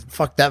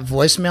fuck that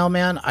voicemail,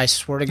 man, I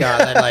swear to God,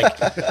 that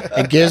like,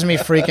 it gives me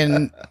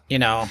freaking,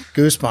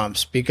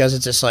 goosebumps because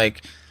it's just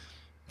like,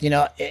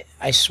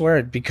 I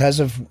swear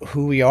because of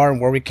who we are and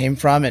where we came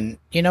from. And,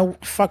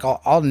 fuck,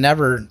 I'll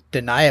never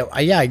deny it.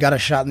 I got a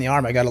shot in the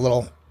arm. I got a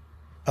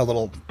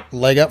little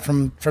leg up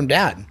from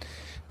Dad.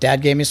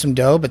 Dad gave me some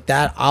dough, but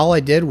all I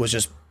did was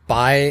just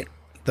buy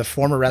the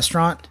former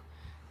restaurant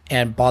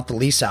and bought the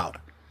lease out.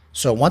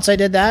 So once I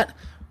did that,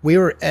 we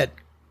were at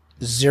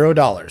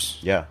 $0.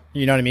 Yeah.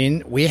 You know what I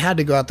mean? We had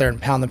to go out there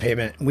and pound the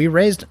pavement. We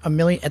raised $1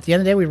 million. At the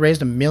end of the day, we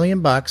raised $1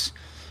 million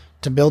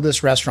to build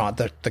this restaurant.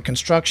 The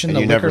construction,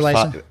 the liquor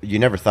license. You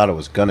never thought it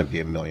was going to be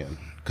 $1 million.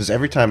 Because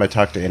every time I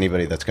talk to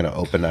anybody that's going to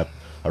open up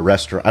a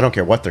restaurant, I don't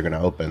care what they're going to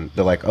open.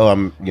 They're like, oh,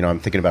 I'm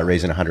thinking about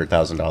raising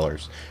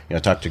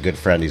 $100,000. Talk to a good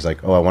friend. He's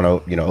like, oh, I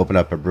want to, open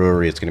up a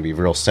brewery. It's going to be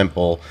real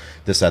simple.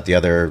 This, that, the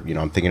other.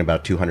 I'm thinking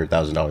about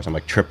 $200,000. I'm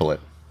like, triple it.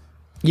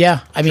 Yeah,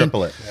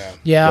 triple it.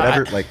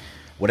 Yeah.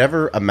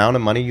 Whatever amount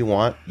of money you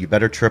want, you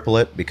better triple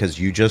it because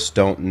you just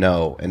don't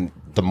know. And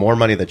the more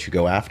money that you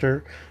go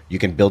after, you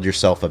can build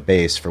yourself a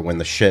base for when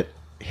the shit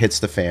hits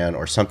the fan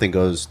or something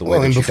goes the way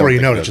that and you before don't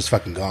you know it, goes. it's just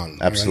fucking gone.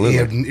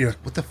 Absolutely. You're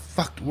like, what the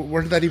fuck?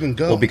 Where did that even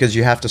go? Well, because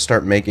you have to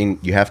start making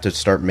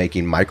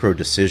micro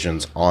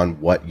decisions on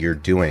what you're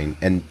doing,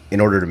 and in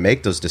order to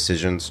make those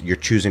decisions, you're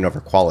choosing over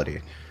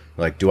quality.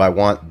 Like, do I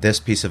want this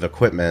piece of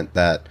equipment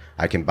that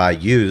I can buy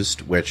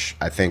used, which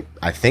I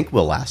think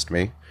will last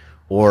me,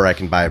 or I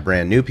can buy a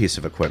brand new piece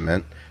of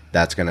equipment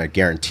that's going to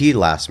guarantee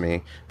last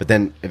me. But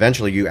then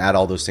eventually you add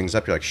all those things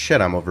up. You're like,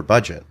 shit, I'm over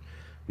budget.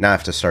 Now I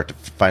have to start to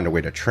find a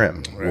way to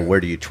trim. Right. Well, where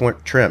do you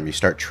trim? You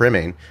start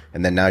trimming,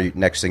 and then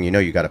next thing you know,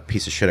 you got a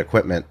piece of shit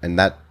equipment, and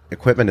that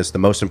equipment is the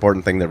most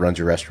important thing that runs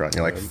your restaurant.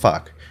 You're like,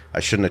 fuck, I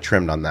shouldn't have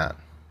trimmed on that.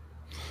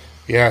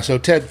 Yeah. So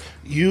Ted,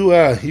 you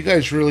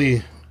guys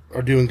really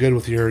are doing good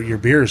with your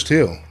beers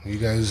too. You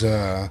guys,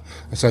 I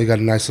saw you got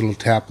a nice little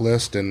tap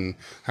list. And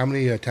how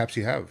many taps do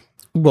you have?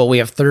 Well, we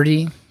have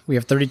 30. We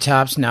have 30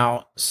 taps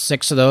now.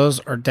 6 of those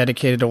are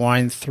dedicated to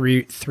wine.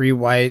 Three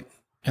white.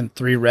 And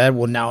 3 red.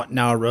 Well, now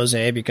a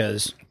rosé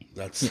because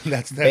that's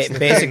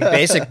basic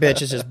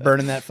bitch is just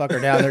burning that fucker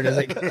down there. Just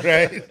like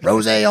right,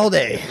 rosé all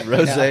day,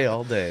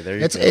 all day. There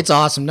you go. It's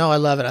awesome. No, I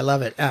love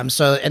it.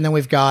 So and then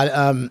we've got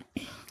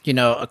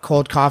a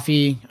cold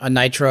coffee, a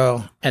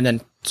nitro, and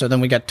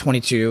then we got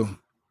 22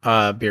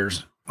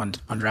 beers on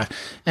draft,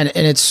 and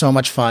it's so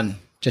much fun.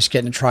 Just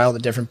getting to try all the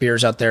different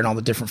beers out there and all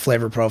the different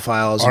flavor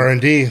profiles.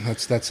 R&D.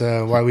 That's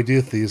why we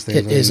do these things.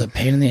 It is a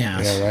pain in the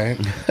ass. Yeah,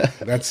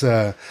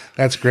 right.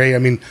 That's great. I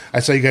mean, I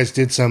saw you guys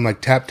did some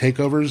like tap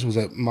takeovers. Was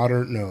that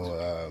modern?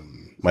 No.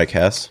 Mike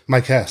Hess.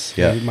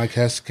 Yeah. Mike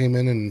Hess came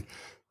in and.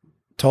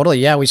 Totally.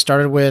 Yeah. We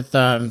started with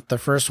the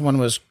first one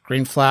was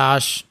Green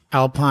Flash,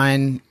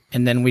 Alpine,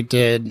 and then we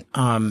did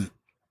I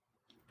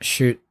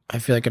feel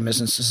like I'm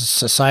missing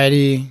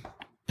Society,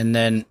 and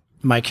then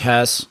Mike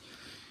Hess.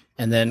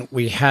 And then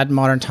we had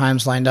Modern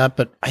Times lined up,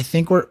 but I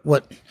think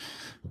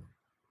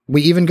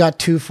we even got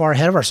too far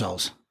ahead of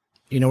ourselves.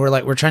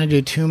 We're trying to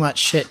do too much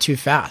shit too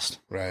fast.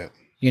 Right.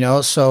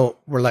 So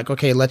we're like,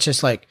 okay, let's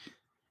just like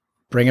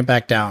bring it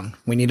back down.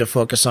 We need to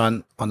focus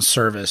on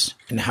service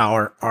and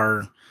how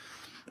our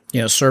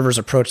servers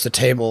approach the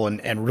table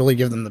and really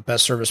give them the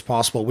best service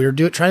possible. We were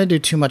trying to do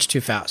too much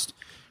too fast,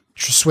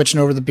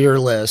 switching over the beer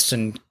list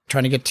and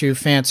trying to get too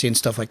fancy and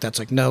stuff like that. It's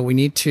like, no, we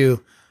need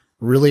to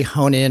really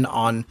hone in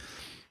on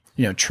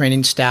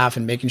training staff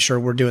and making sure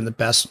we're doing the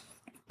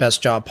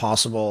best job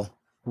possible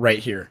right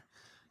here.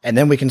 And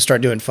then we can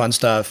start doing fun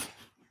stuff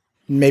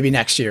maybe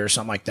next year or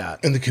something like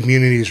that. And the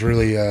community is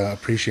really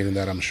appreciating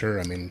that, I'm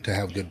sure. I mean, to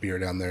have good beer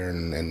down there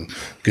and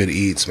good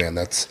eats, man,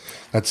 that's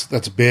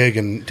big.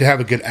 And to have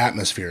a good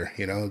atmosphere,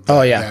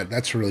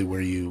 that's really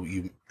where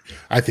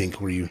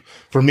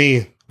for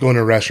me, going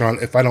to a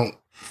restaurant, if I don't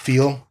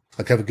feel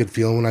like have a good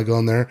feeling when I go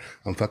in there,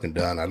 I'm fucking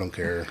done. I don't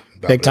care.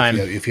 Big time.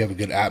 If you have a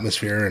good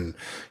atmosphere, and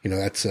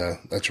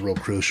that's real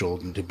crucial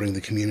to bring the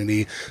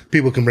community.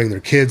 People can bring their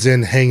kids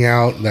in, hang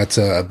out. That's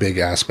a big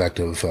aspect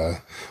of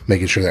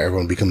making sure that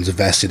everyone becomes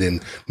vested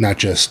in not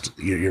just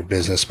your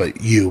business, but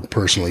you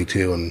personally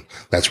too. And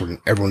that's where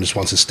everyone just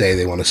wants to stay.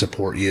 They want to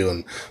support you,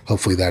 and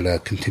hopefully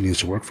that continues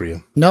to work for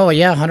you. No,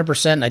 yeah,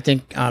 100%. I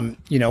think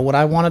what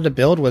I wanted to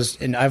build was,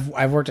 and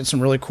I've worked at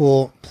some really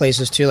cool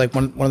places too. Like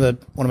one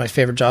of my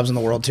favorite jobs in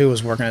the world too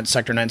was working at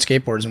Sector 9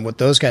 Skateboards, and what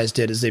those guys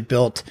did is they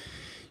built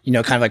kind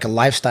of like a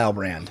lifestyle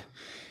brand.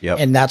 Yep.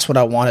 And that's what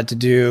I wanted to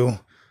do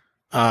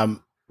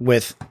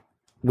with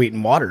Wheat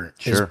and Water,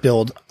 is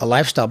build a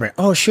lifestyle brand.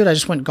 Oh shoot, I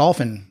just went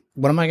golfing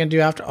what am I going to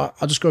do after?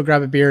 I'll just go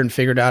grab a beer and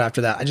figure it out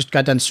after that. I just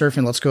got done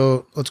surfing. Let's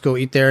go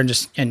eat there and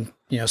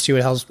see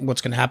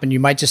what's going to happen. You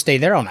might just stay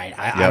there all night.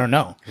 I don't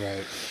know.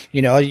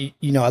 Right.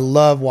 I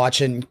love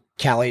watching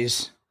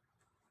Callie's,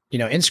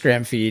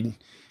 Instagram feed,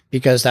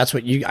 because that's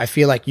what I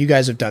feel like you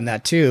guys have done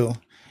that too,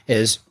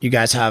 is you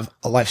guys have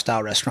a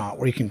lifestyle restaurant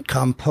where you can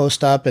come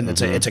post up, and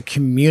it's a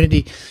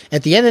community.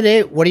 At the end of the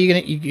day, what are you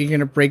going to, you're going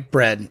to break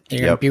bread, and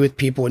you're going to be with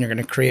people, and you're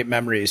going to create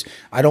memories.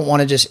 I don't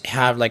want to just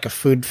have like a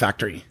food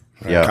factory.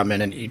 Come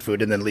in and eat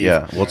food and then leave.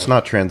 Yeah, well, it's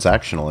not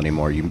transactional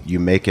anymore. You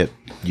make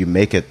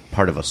it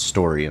part of a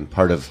story and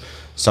part of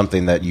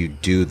something that you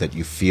do that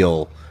you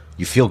feel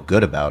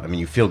good about. I mean,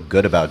 you feel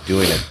good about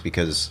doing it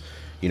because,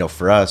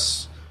 for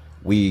us,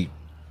 we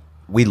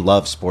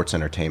love sports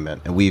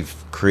entertainment, and we've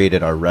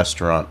created our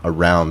restaurant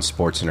around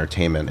sports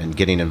entertainment and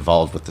getting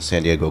involved with the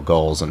San Diego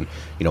Gulls and,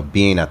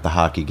 being at the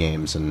hockey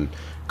games and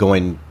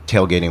going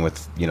tailgating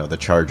with, the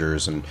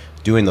Chargers and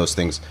doing those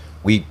things.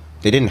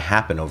 They didn't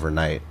happen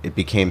overnight. It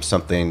became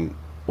something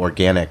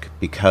organic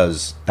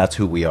because that's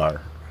who we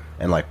are.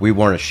 And like, we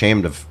weren't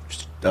ashamed of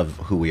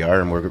who we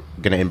are, and we're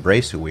going to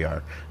embrace who we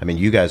are. I mean,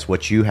 you guys,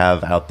 what you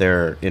have out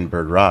there in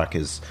Bird Rock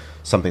is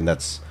something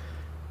it's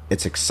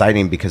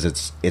exciting because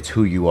it's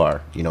who you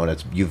are,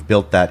 and you've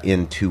built that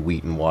into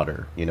Wheat and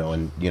Water,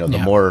 and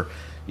the more,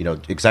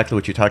 exactly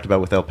what you talked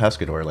about with El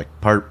Pescador, like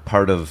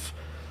part of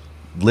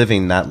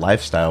living that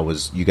lifestyle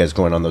was you guys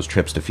going on those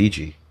trips to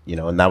Fiji.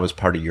 And that was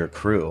part of your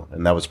crew,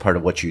 and that was part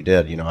of what you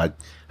did.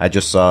 I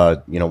just saw,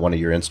 one of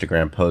your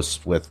Instagram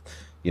posts with,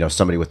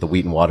 somebody with the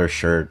Wheat and Water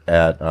shirt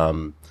at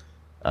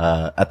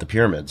the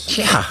pyramids.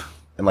 Yeah.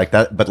 And like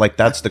that, but like,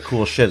 that's the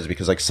cool shit, is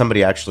because like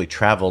somebody actually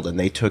traveled and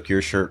they took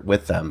your shirt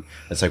with them.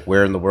 It's like,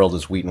 where in the world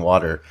is Wheat and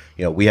Water?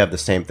 We have the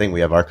same thing.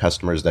 We have our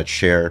customers that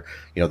share,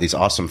 these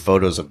awesome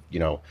photos of,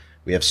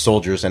 we have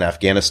soldiers in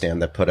Afghanistan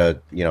that put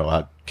a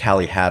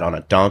Cali hat on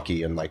a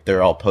donkey, and like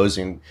they're all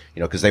posing,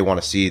 because they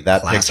want to see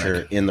that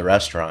picture in the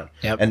restaurant.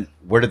 Yep. And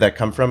where did that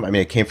come from? I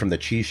mean, it came from the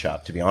cheese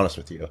shop, to be honest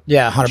with you.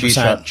 Yeah,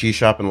 100%. Cheese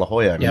shop in La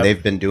Jolla. I mean,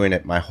 they've been doing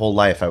it my whole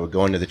life. I would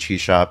go into the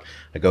cheese shop,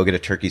 I go get a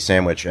turkey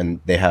sandwich,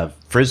 and they have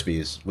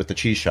Frisbees with the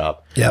cheese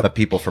shop. Yep. But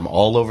people from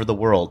all over the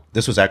world,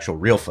 this was actual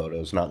real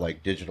photos, not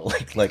like digital,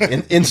 like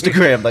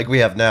Instagram like we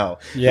have now.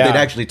 Yeah. They'd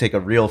actually take a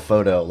real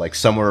photo, like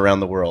somewhere around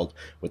the world,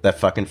 with that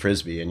fucking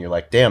Frisbee, and you're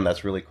like, damn,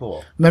 that's really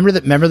cool. Remember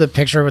the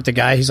picture with the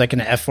guy? He's like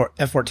in an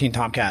F-14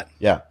 Tomcat.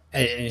 Yeah.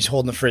 And he's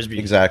holding the Frisbee.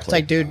 Exactly. It's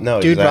like, dude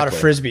exactly. brought a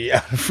Frisbee, a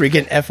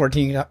freaking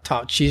F-14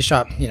 top cheese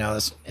shop.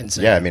 That's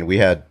insane. Yeah, I mean,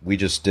 we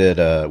just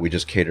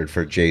catered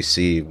for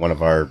JC, one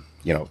of our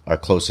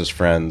closest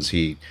friends.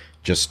 He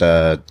just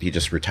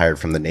retired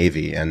from the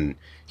Navy, and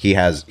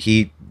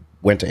he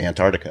went to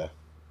Antarctica,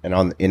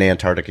 and in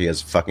Antarctica he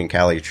has a fucking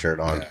Cali shirt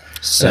on. Yeah.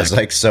 It's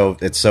like, it's so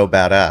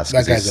badass.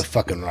 That guy's a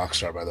fucking rock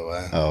star, by the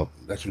way. Oh,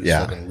 that's what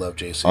I fucking love,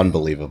 JC.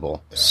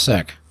 Unbelievable.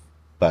 Sick.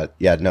 But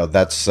yeah, no,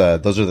 those are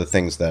the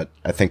things that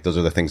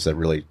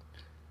really,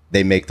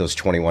 they make those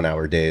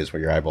 21-hour days where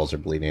your eyeballs are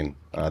bleeding.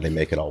 They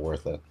make it all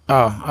worth it.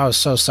 Oh, I was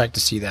so psyched to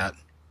see that.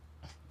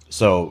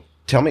 So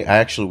tell me,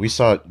 we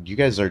saw you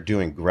guys are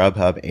doing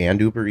Grubhub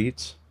and Uber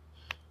Eats.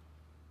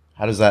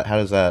 How's that?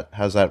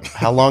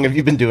 How long have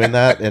you been doing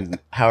that, and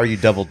how are you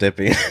double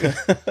dipping?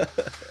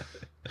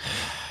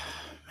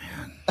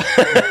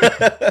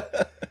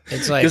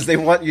 It's like, because they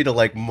want you to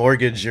like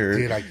mortgage your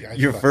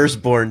your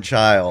firstborn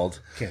child.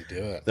 Can't do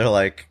it. They're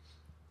like,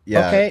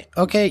 yeah.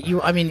 Okay.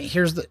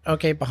 Here's the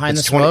behind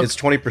the smoke. It's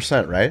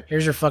 20%, right?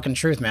 Here's your fucking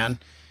truth, man.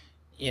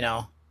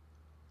 Yeah,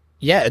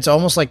 it's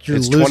almost like you're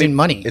losing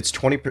money. It's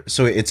 20%.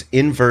 So it's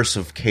inverse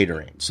of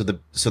catering. So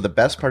the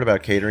best part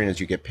about catering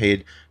is you get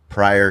paid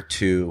prior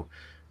to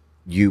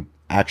you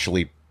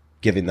actually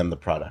giving them the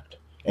product,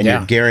 and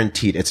you're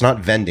guaranteed. It's not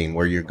vending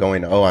where you're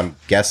going, oh, I'm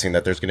guessing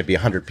that there's going to be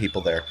 100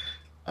 people there.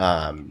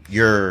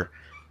 You're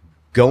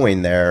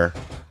going there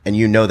and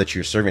that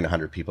you're serving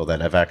 100 people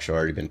that have actually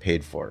already been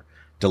paid for.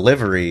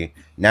 Delivery,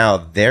 now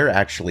they're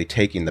actually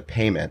taking the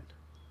payment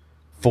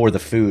for the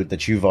food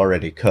that you've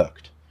already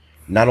cooked.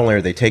 Not only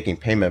are they taking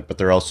payment, but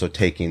they're also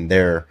taking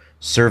their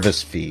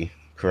service fee,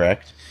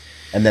 correct?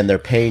 And then they're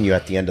paying you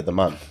at the end of the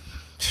month.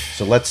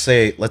 So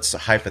let's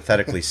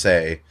hypothetically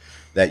say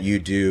that you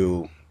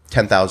do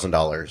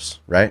 $10,000,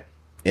 right?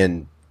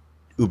 In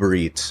Uber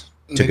Eats.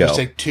 To go. Just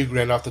take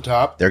 $2,000 off the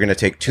top. They're going to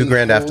take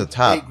 $2,000 off the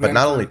top, but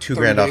not only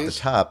 $2,000 off the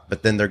top,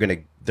 but then they're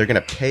going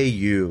to pay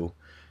you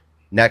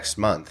next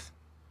month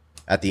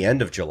at the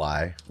end of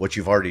July what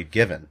you've already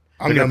given.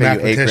 I'm no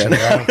mathematician.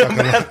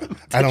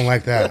 I don't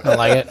like that. Don't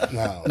like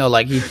it. No,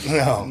 like you.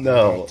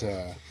 No.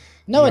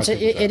 No, it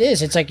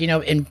is. It's like,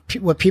 and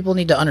what people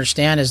need to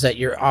understand is that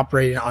you're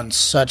operating on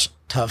such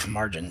tough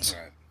margins.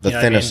 Right. The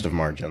thinnest of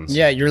margins.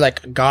 Yeah, you're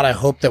like, God, I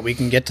hope that we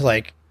can get to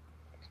like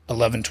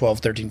 11, 12,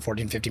 13,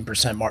 14,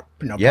 15%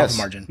 profit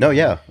margin. No,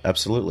 yeah,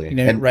 absolutely.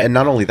 And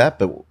not only that,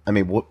 but I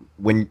mean,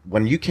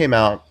 when you came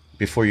out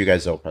before you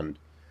guys opened,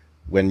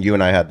 when you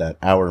and I had that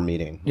hour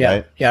meeting, Yeah.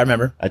 right? Yeah, I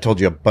remember. I told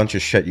you a bunch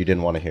of shit you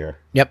didn't want to hear.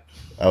 Yep.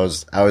 I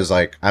was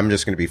like, I'm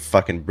just going to be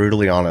fucking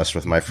brutally honest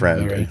with my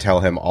friend and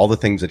tell him all the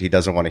things that he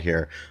doesn't want to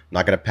hear. I'm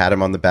not going to pat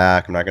him on the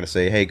back. I'm not going to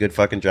say, hey, good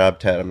fucking job,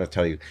 Ted. I'm going to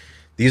tell you,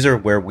 these are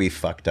where we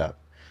fucked up.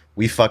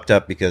 We fucked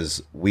up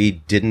because we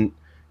didn't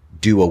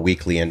do a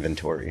weekly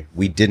inventory.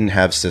 We didn't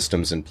have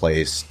systems in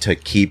place to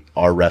keep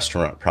our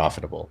restaurant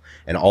profitable.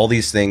 And all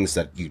these things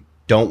that you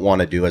don't want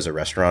to do as a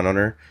restaurant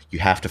owner, you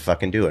have to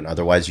fucking do it. And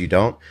otherwise you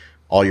don't,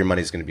 all your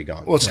money's going to be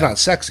gone. Well, it's not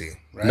sexy,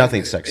 right?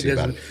 Nothing sexy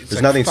about it. There's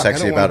like, nothing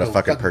sexy about a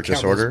fucking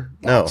purchase order.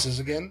 No.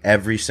 Again?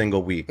 Every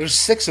single week. There's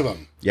 6 of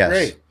them. Yes.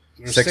 Great.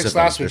 There's six of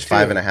them. last There's week,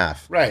 5.5.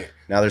 Right.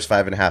 Now there's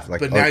 5.5.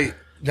 Like, but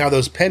now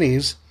those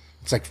pennies,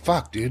 it's like,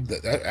 fuck, dude,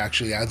 that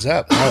actually adds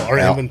up. Our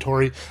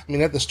inventory, I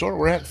mean, at the store,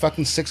 we're at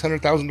fucking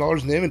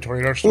 $600,000 in the inventory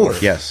at our store.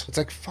 Yes. It's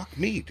like, fuck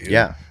me, dude.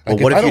 Yeah. Like,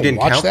 well, what if you didn't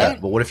count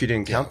that? But what if you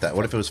didn't count that?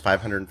 What if it was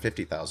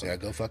 $550,000? Yeah,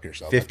 go fuck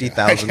yourself.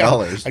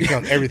 $50,000. I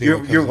count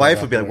everything. Your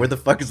wife would be like, where the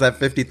fuck is that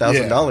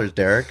 $50,000,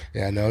 Derek?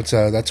 Yeah, no, it's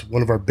that's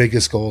one of our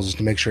biggest goals is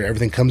to make sure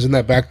everything comes in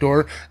that back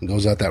door and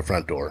goes out that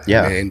front door.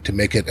 Yeah. And to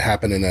make it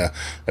happen in a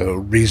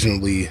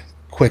reasonably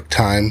quick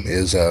time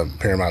is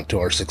paramount to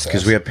our success.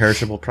 Because we have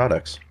perishable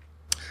products.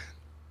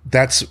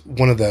 That's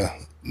one of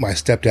my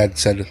stepdad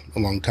said a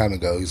long time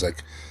ago. He's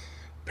like,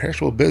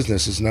 perishable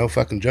business is no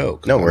fucking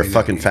joke. No, we're a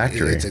fucking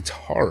factory. It's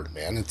hard,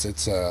 man.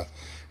 It's you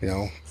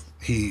know,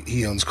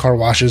 he owns car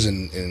washes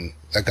and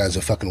that guy's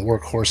a fucking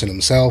workhorse in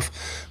himself.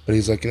 But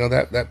he's like, you know,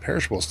 that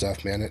perishable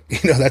stuff, man,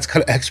 that's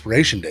got an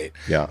expiration date.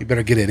 Yeah. You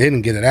better get it in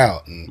and get it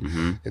out.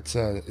 And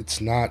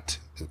it's not,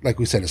 like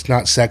we said, it's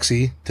not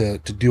sexy to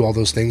do all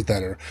those things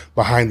that are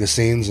behind the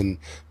scenes,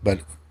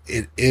 but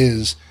it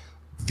is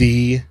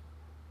the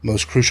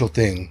most crucial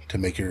thing to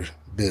make your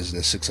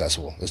business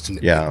successful is to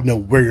know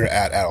where you're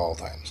at all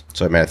times.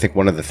 So, I mean, I think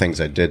one of the things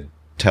I did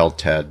tell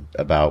Ted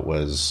about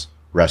was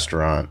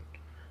restaurant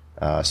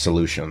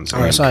solutions.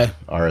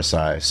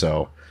 RSI.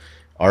 So,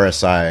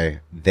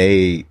 RSI,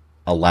 they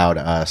allowed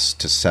us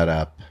to set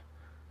up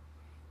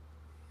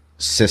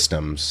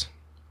systems,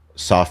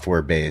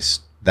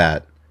 software-based,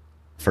 that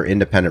for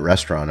independent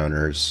restaurant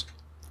owners,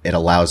 it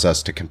allows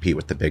us to compete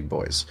with the big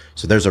boys.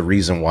 So there's a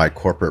reason why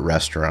corporate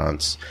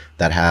restaurants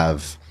that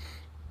have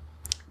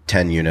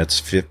 10 units,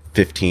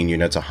 15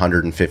 units,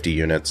 150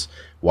 units,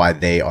 why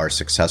they are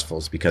successful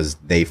is because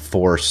they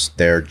force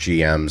their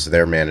GMs,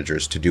 their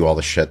managers to do all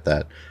the shit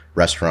that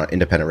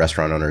independent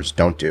restaurant owners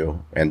don't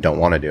do and don't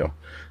want to do.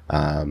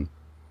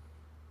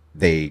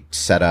 They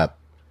set up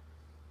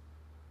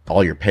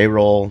all your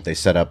payroll. They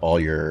set up all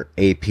your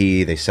AP.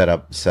 They set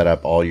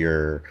up all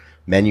your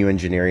menu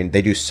engineering.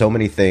 They do so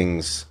many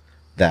things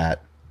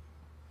that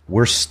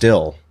we're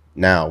still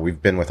now. We've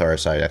been with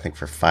RSI, I think,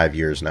 for 5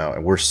 years now,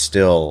 and we're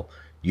still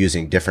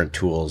using different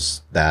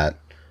tools that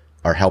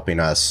are helping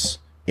us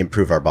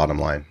improve our bottom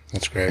line.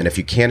 That's great. And if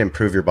you can't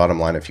improve your bottom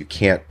line, if you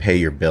can't pay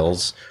your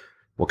bills,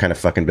 what kind of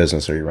fucking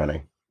business are you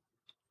running?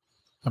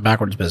 A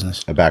backwards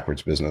business. A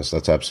backwards business.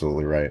 That's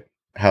absolutely right.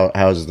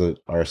 How's the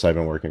RSI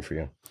been working for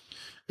you?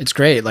 It's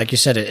great. Like you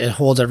said, it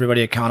holds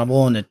everybody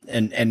accountable,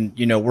 and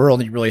you know, we're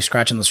only really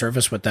scratching the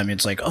surface with them.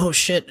 It's like, oh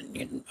shit,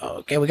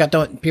 okay, we got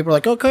done. People are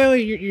like, okay,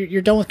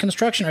 you're done with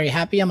construction. Are you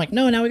happy? I'm like,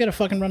 no, now we got to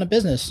fucking run a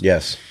business.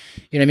 Yes.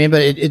 You know what I mean?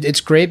 But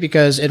it's great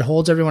because it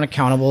holds everyone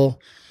accountable.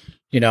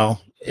 You know,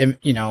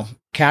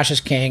 cash is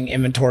king.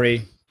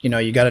 Inventory. You know,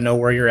 you got to know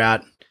where you're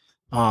at.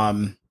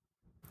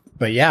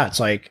 But yeah,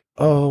 it's like,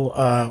 we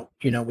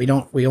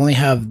only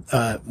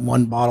have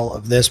one bottle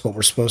of this, but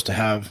we're supposed to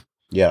have.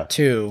 Yeah.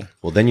 2.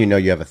 Well, then you know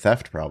you have a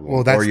theft problem,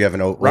 or you have an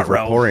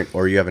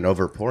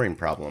overpouring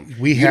problem.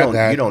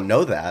 You don't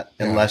know that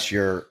unless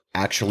you're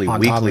actually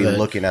weekly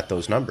looking at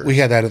those numbers. We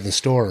had that at the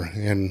store,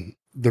 and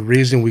the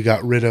reason we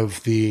got rid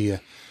of the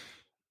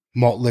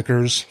malt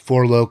liquors,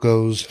 Four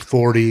Locos,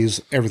 40s,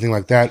 everything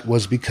like that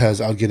was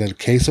because I'll get a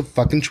case of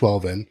fucking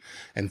 12 in,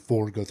 and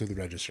 4 go through the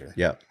register.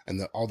 Yeah.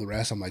 And all the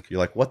rest, I'm like, you're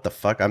like, what the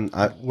fuck? I'm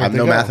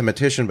no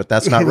mathematician, but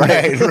that's not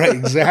right. right,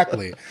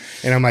 exactly.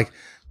 And I'm like,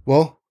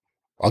 well,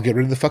 I'll get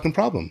rid of the fucking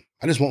problem.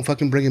 I just won't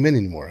fucking bring them in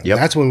anymore. Yep.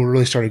 That's when we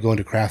really started going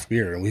to craft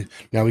beer. And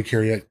we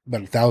carry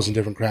about 1,000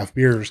 different craft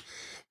beers,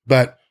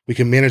 but we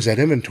can manage that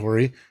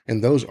inventory,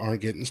 and those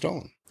aren't getting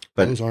stolen.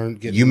 But those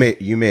aren't getting.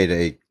 You made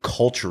a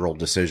cultural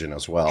decision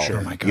as well. Sure.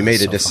 Oh my God, you made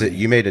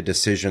a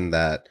decision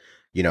that,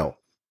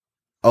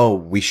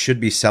 we should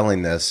be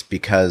selling this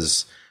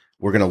because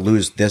we're going to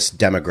lose this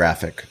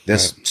demographic,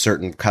 this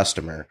certain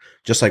customer.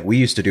 Just like we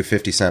used to do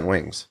 50-cent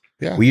wings.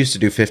 Yeah. We used to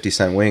do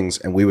 50-cent wings,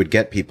 and we would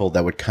get people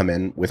that would come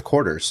in with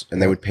quarters,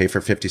 and they would pay for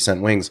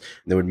 50-cent wings,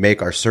 and they would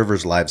make our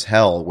servers' lives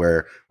hell,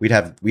 where we'd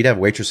have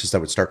waitresses that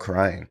would start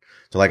crying.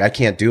 They're like, I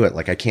can't do it.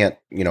 Like, I can't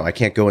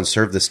go and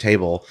serve this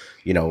table.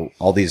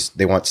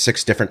 They want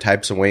 6 different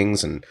types of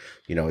wings, and,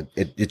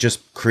 it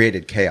just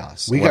created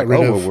chaos. We're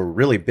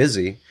really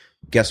busy.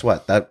 Guess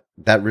what?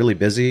 That really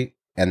busy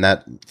and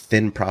that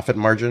thin profit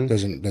margin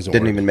didn't work.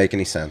 Even make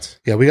any sense.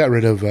 Yeah, we got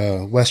rid of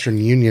Western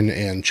Union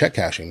and check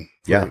cashing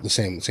for the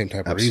same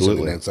type of reason.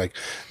 And it's like,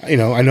 I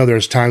know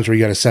there's times where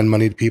you got to send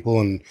money to people,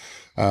 and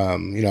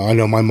I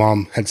know my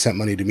mom had sent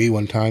money to me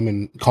one time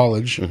in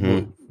college,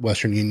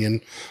 Western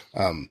Union,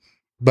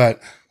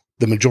 but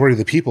the majority of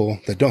the people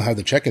that don't have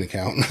the checking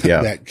account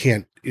that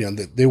can't,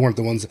 they weren't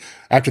the ones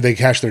after they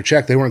cashed their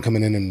check, they weren't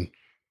coming in and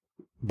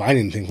buying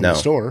anything from the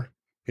store.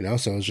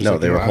 So it's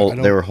just they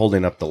were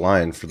holding up the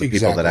line for the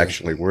people that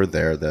actually were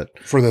there. That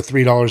for the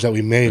 $3 that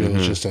we made, it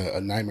was just a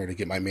nightmare to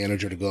get my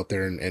manager to go up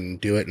there and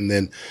do it. And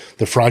then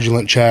the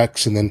fraudulent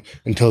checks, and then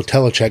until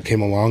telecheck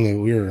came along,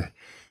 and we were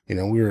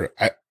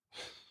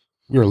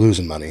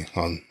losing money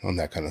on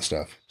that kind of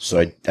stuff.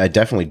 So I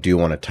definitely do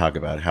want to talk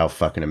about how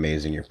fucking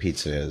amazing your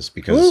pizza is,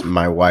 because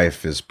my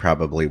wife is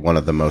probably one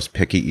of the most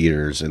picky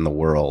eaters in the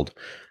world.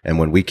 And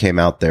when we came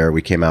out there,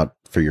 we came out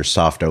for your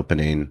soft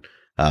opening.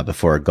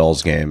 Before a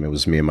Gulls game, it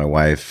was me and my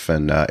wife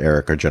and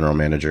Eric, our general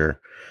manager,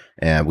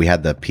 and we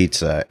had the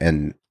pizza.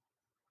 And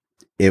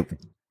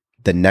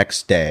the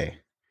next day,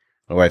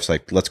 my wife's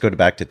like, "Let's go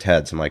back to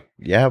Ted's." I'm like,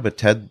 "Yeah, but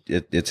Ted,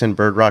 it's in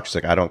Bird Rock." She's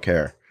like, "I don't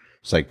care."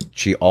 It's like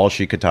all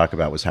she could talk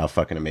about was how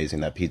fucking amazing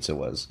that pizza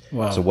was.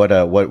 Wow. So what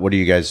are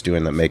you guys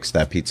doing that makes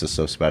that pizza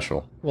so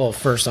special? Well,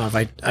 first off,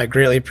 I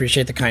greatly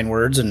appreciate the kind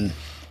words, and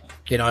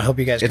I hope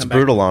you guys. It's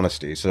brutal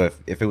honesty. So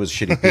if it was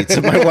shitty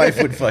pizza, my wife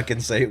would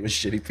fucking say it was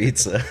shitty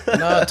pizza.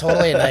 No,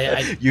 totally.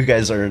 And you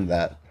guys earned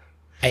that.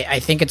 I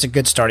think it's a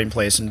good starting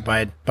place, and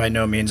by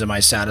no means am I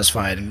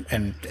satisfied.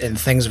 And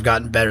things have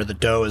gotten better. The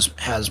dough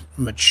has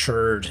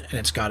matured, and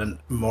it's gotten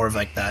more of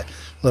like that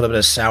little bit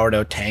of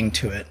sourdough tang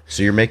to it.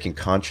 So you're making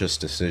conscious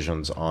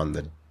decisions on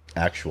the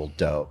actual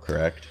dough,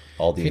 correct?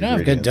 All the if you don't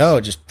have good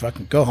dough, just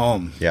fucking go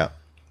home. Yeah,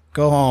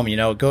 go home.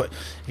 Go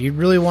if you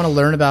really want to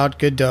learn about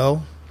good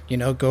dough.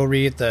 Go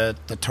read the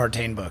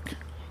Tartane book.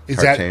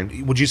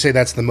 Would you say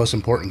that's the most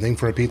important thing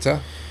for a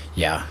pizza?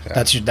 Yeah.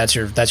 That's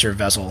your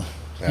vessel.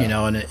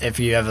 Yeah. And if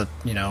you have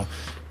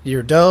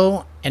your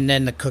dough and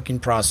then the cooking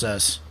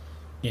process,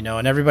 and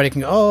everybody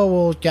can go, oh,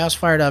 well, gas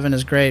fired oven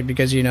is great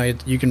because you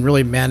can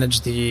really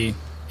manage you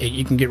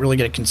can really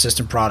get a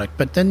consistent product.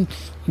 But then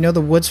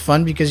the wood's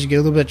fun because you get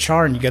a little bit of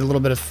char and you get a little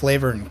bit of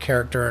flavor and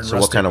character and So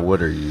rustic. What kind of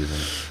wood are you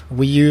using?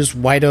 We use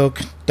white oak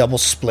double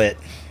split.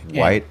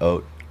 White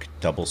oak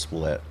double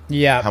split.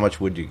 Yeah. How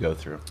much wood do you go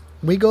through?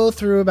 We go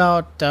through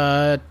about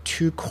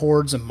 2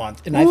 cords a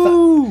month, and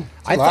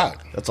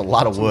that's a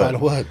lot of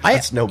wood.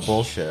 That's no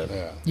bullshit.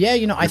 Yeah,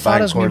 I thought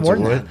it was more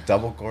than that.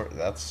 Double cord.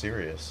 That's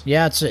serious.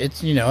 Yeah, it's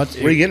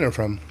where are you getting it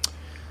from?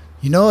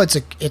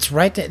 It's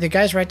right there. The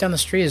guy's right down the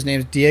street. His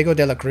name's Diego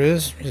de la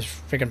Cruz. He's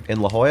freaking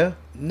in La Jolla.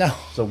 No,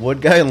 it's a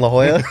wood guy in La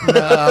Jolla.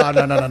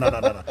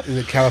 No. Is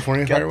it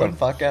California? Get the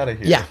fuck out of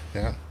here.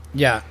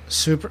 Yeah.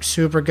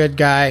 Super good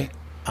guy.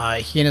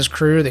 He and his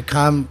crew, they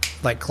come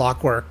like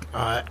clockwork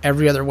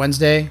every other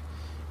Wednesday,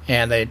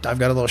 and I've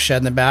got a little shed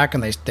in the back,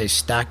 and they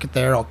stack it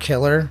there all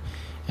killer.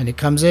 And he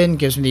comes in,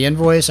 gives me the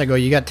invoice. I go,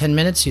 "You got 10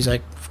 minutes?" He's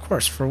like, "Of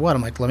course." For what?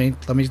 I'm like, "Let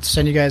me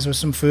send you guys with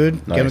some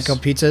food. Nice. Give him a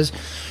couple pizzas."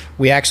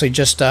 We actually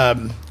just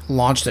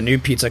launched a new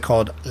pizza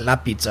called La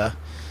Pizza,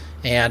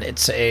 and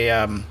it's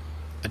a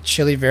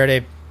chili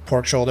verde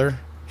pork shoulder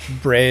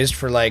braised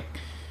for like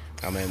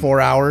 4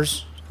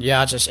 hours.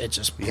 Yeah, it's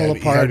just pull apart.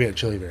 You gotta be a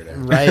chili verde,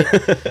 right?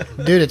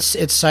 Dude,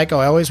 it's psycho.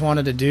 I always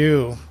wanted to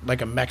do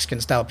like a Mexican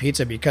style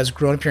pizza because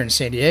growing up here in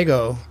San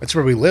Diego, that's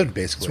where we lived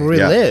basically. That's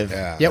where we live.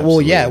 Yeah.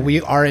 Well,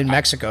 we are in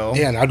Mexico.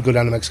 And I'd go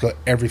down to Mexico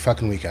every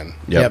fucking weekend.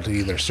 Yep. To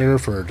either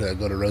surf or to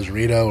go to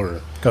Rosarito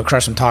or go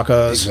crush some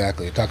tacos.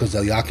 Exactly, tacos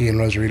del Yaqui in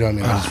Rosarito. I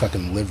mean, I just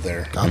fucking lived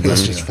there.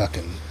 It's just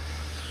fucking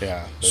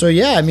So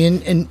I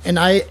mean, and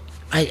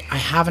I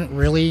haven't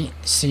really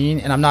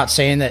seen, and I'm not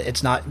saying that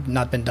it's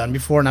not been done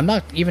before, and I'm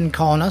not even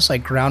calling us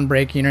like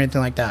groundbreaking or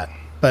anything like that,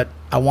 but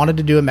I wanted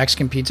to do a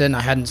Mexican pizza, and I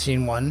hadn't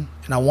seen one,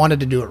 and I wanted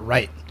to do it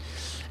right.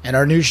 And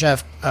our new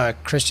chef,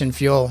 Christian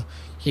Fuel,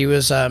 he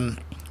was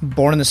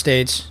born in the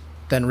States,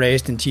 then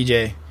raised in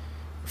TJ.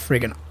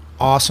 Freaking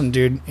awesome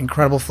dude,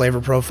 incredible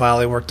flavor profile.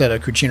 He worked at a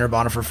Cucina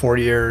Urbana for 4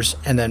 years,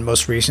 and then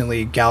most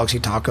recently Galaxy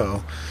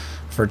Taco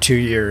for 2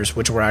 years,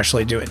 which we're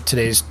actually doing.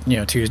 Today's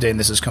Tuesday, and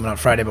this is coming out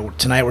Friday, but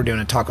tonight we're doing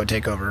a taco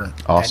takeover.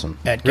 Awesome.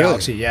 At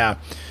Galaxy. Yeah,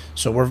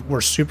 so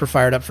we're super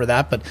fired up for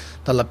that. But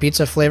the La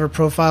Pizza flavor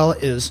profile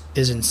is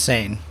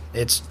insane.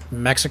 It's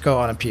Mexico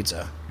on a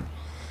pizza.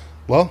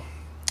 Well,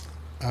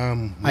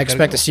 I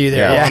expect to see you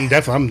there. Yeah. I'm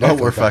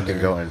definitely we're fucking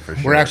going for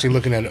sure. We're actually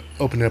looking at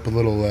opening up a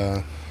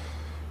little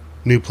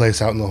new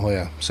place out in La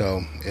Jolla.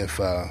 So if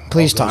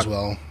please all talk goes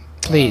well,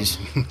 please.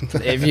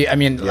 If you,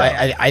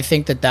 I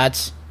think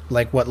that's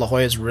like what La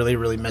Jolla is really,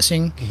 really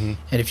missing. Mm-hmm.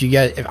 And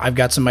if I've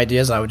got some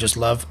ideas, I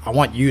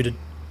want you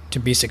to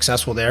be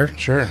successful there.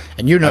 Sure.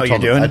 And what you're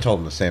doing. I told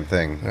him the same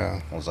thing.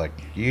 Yeah. I was like,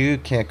 you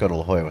can't go to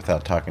La Jolla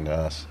without talking to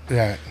us.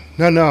 Yeah.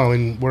 No.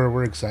 And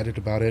we're excited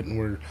about it. And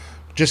we're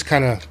just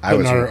kind of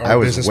putting our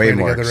business way plan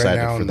more together excited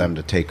right now. For them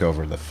to take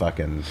over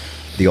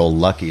the old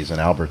Lucky's and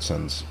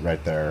Albertsons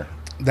right there.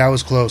 That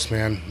was close,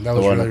 man. That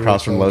was the one really,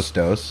 across really from close.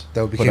 Los Dos.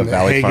 That Put became a the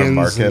Valley Farm Hagen's,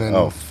 Market. and then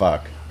Oh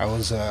fuck! I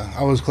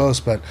was close,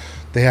 but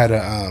they had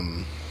a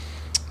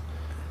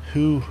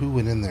who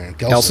went in there?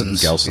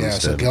 Gelson's. Yeah,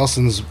 so did.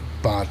 Gelson's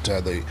bought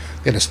they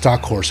had a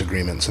stock horse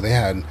agreement, so they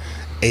had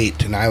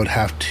 8, and I would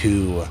have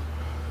to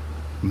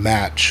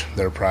match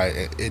their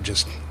price.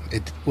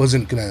 It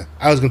wasn't gonna.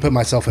 I was gonna put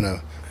myself in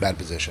a bad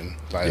position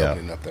by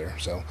opening up there,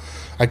 so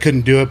I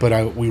couldn't do it.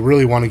 But we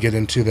really want to get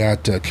into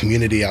that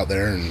community out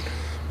there, and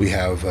we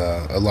have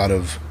a lot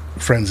of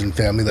friends and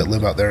family that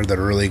live out there that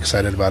are really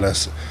excited about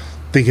us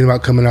thinking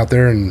about coming out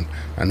there. And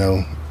I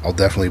know I'll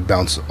definitely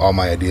bounce all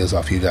my ideas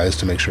off you guys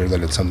to make sure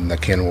that it's something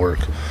that can work.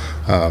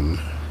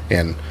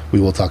 And we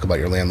will talk about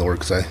your landlord,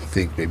 because I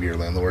think maybe your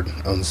landlord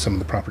owns some of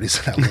the properties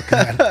that I'm looking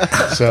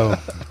at. So,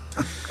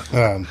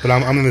 but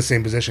I'm in the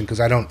same position because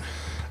I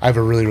have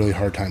a really, really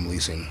hard time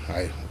leasing.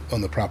 I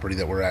own the property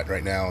that we're at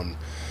right now, and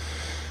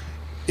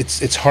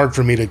it's hard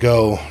for me to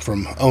go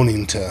from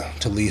owning to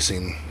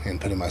leasing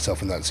and putting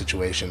myself in that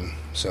situation.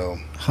 So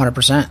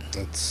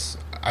 100%.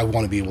 I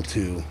want to be able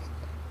to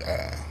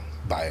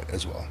buy it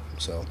as well.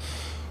 So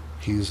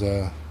he's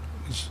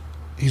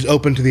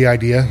open to the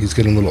idea. He's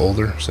getting a little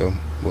older, so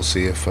we'll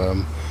see if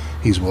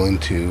he's willing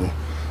to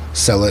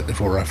sell it if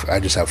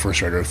I just have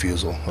first right of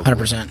refusal.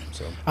 100%.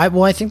 So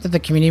I think that the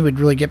community would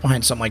really get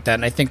behind something like that,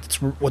 and I think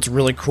what's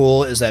really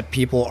cool is that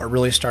people are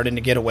really starting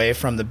to get away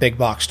from the big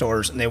box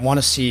stores, and they want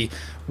to see,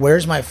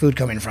 where's my food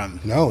coming from?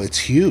 No, it's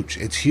huge.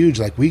 It's huge.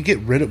 Like, we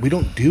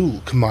don't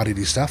do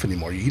commodity stuff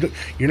anymore.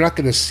 You're not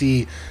going to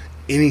see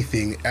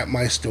anything at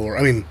my store.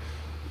 I mean,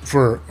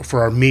 for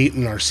our meat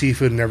and our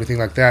seafood and everything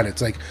like that,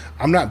 it's like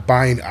I'm not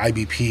buying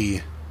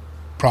IBP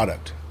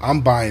product.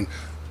 I'm buying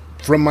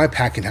from my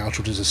packing house,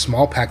 which is a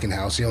small packing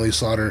house. They only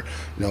slaughter,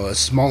 a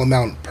small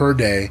amount per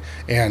day,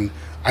 and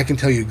I can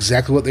tell you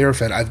exactly what they are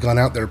fed. I've gone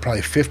out there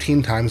probably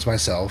 15 times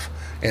myself,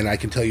 and I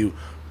can tell you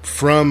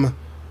from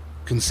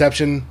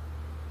conception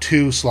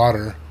to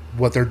slaughter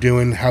what they're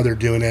doing, how they're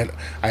doing it.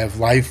 I have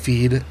live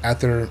feed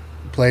at their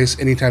place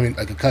anytime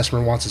like a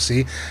customer wants to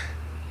see.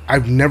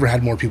 I've never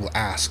had more people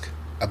ask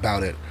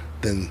about it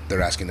than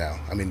they're asking now.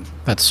 I mean,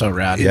 that's so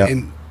rad.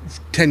 In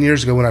 10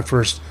 years ago when I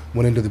first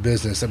went into the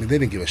business, I mean, they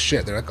didn't give a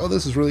shit. They're like, oh,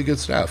 this is really good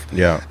stuff.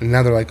 Yeah. And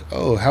now they're like,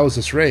 oh, how is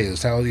this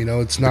raised? How,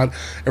 it's not,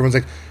 everyone's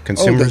like,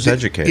 consumers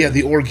educated. Yeah,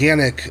 the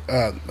organic,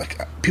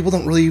 people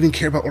don't really even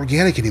care about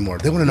organic anymore.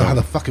 They want to know how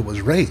the fuck it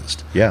was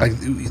raised. Yeah. Like,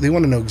 they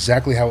want to know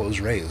exactly how it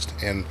was raised.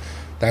 And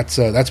that's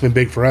been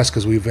big for us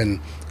because we've been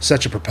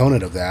such a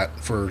proponent of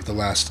that for the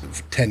last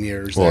 10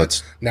 years. Well,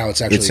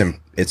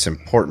 it's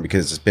important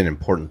because it's been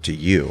important to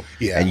you.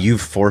 Yeah. And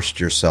you've forced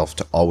yourself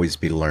to always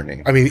be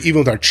learning. I mean, even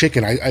with our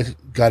chicken, I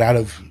got out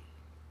of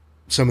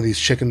some of these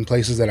chicken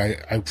places that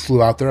I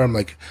flew out there. I'm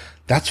like,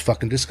 that's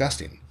fucking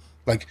disgusting.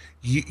 Like,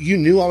 you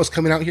knew I was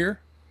coming out here,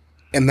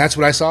 and that's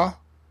what I saw.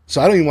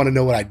 So I don't even want to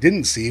know what I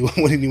didn't see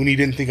when you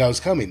didn't think I was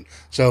coming.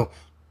 So,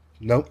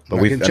 nope. But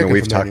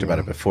we've talked about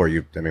it before.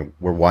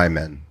 We're why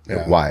men.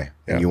 Yeah. Why?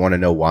 Yeah. And you want to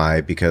know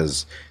why,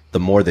 because the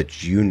more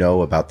that you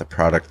know about the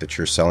product that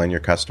you're selling your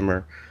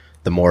customer,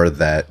 the more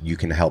that you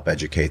can help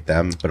educate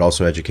them, but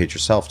also educate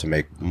yourself to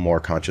make more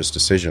conscious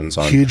decisions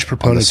on huge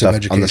proponents of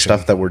education. on the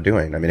stuff that we're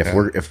doing. I mean, if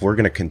we're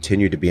going to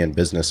continue to be in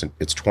business, and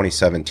it's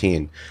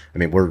 2017. I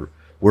mean,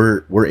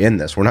 we're in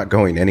this. We're not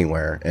going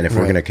anywhere. And if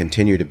we're going to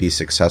continue to be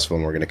successful,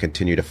 and we're going to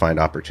continue to find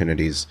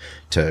opportunities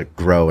to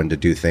grow and to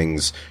do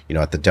things,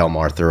 at the Del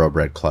Mar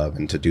Thoroughbred Club,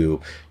 and to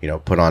do,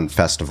 put on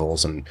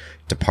festivals and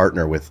to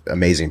partner with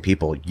amazing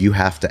people, you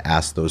have to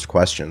ask those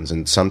questions.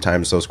 And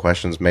sometimes those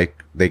questions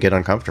they get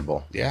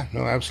uncomfortable. Yeah,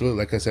 no, absolutely.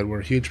 Like I said,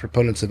 we're huge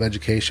proponents of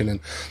education, and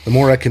the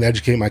more I can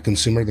educate my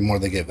consumer, the more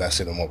they get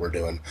vested in what we're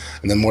doing,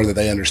 and the more that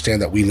they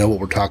understand that we know what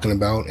we're talking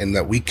about and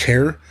that we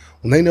care.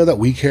 When they know that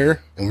we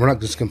care and we're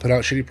not just going to put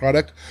out shitty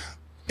product,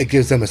 it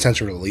gives them a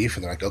sense of relief,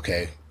 and they're like,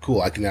 okay,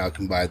 cool, I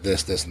can buy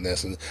this, this, and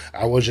this, and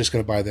I was just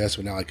going to buy this,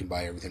 but now I can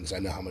buy everything because I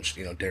know how much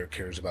Derek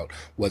cares about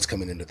what's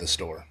coming into the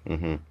store.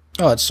 Mm-hmm.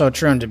 Oh, it's so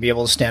true. And to be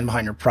able to stand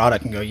behind your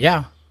product and go,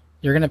 yeah,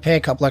 you're going to pay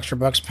a couple extra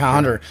bucks a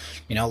pound, or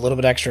a little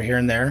bit extra here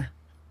and there,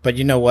 but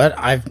you know what?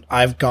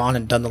 I've gone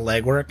and done the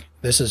legwork.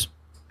 This is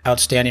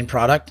outstanding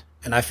product,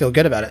 and I feel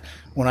good about it.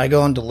 When I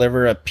go and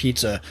deliver a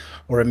pizza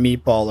or a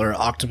meatball or an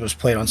octopus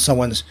plate on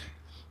someone's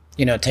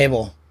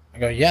table, I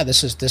go, yeah,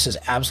 this is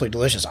absolutely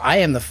delicious. I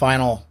am the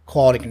final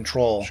quality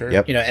control. Sure.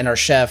 Yep. And our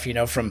chef,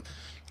 from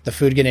the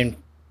food getting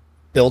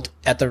built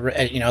at the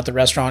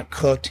restaurant,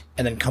 cooked,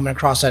 and then coming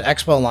across that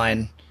expo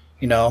line,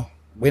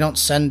 we don't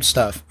send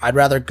stuff. I'd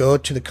rather go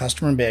to the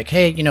customer and be like,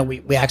 hey,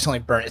 we accidentally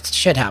burnt it.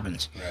 Shit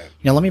happens.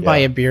 Right. Let me buy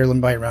you a beer. Let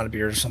me buy you a round of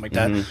beer or something like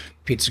that. Mm-hmm.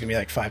 Pizza's going to be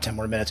like 5-10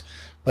 more minutes.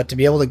 But to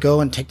be able to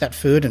go and take that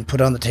food and put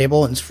it on the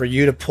table, and it's for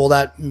you to pull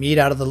that meat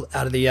out of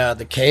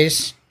the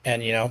case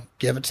and,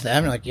 give it to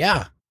them. You're like,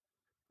 yeah,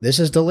 this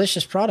is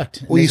delicious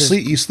product. Well, you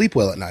sleep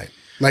well at night.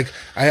 Like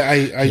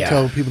I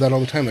tell people that all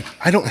the time. Like,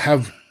 I don't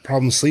have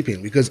problem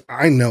sleeping because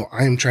I know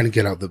I am trying to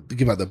give out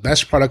the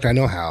best product I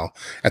know how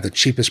at the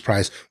cheapest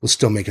price while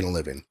still making a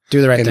living.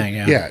 Do the right thing.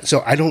 Yeah. Yeah.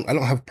 So I don't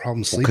have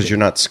problems sleeping because you're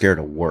not scared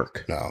of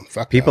work. No,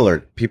 fuck people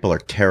no. are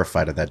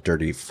terrified of that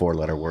dirty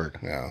 4-letter word.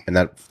 Yeah. And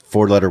that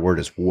 4-letter word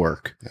is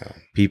work. Yeah.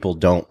 People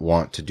don't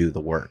want to do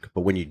the work,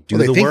 but when you do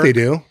Well, the they think work, they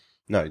do.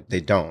 No,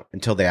 they don't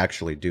until they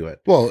actually do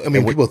it. Well, I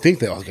mean, people think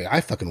that, okay, I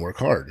fucking work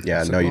hard.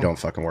 Yeah, So, no, you don't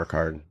fucking work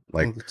hard.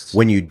 Like,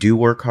 when you do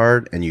work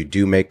hard and you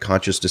do make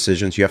conscious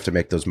decisions, you have to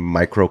make those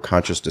micro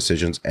conscious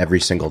decisions every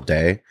single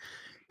day.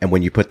 And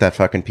when you put that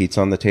fucking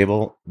pizza on the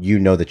table, you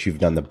know that you've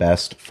done the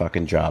best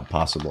fucking job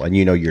possible. And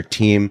you know your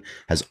team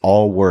has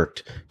all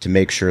worked to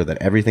make sure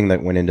that everything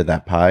that went into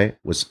that pie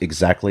was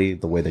exactly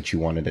the way that you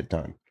wanted it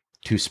done.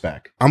 To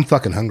spec. I'm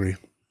fucking hungry.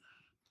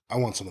 I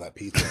want some of that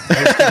pizza.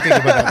 I was thinking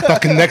about that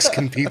fucking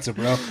Mexican pizza,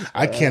 bro.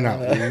 I cannot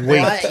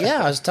wait.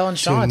 I was telling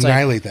Sean, to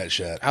annihilate that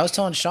shit. I was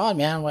telling Sean,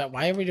 man,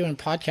 why are we doing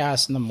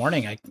podcasts in the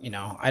morning? I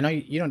know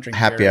you don't drink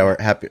happy beer.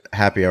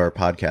 happy hour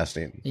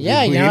podcasting.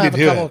 Yeah, We have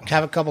need to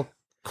a couple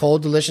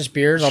cold, delicious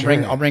beers.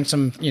 Sure. I'll bring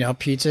some,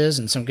 pizzas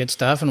and some good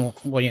stuff, and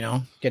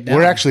we'll get down.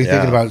 We're actually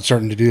thinking about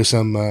starting to do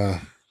some,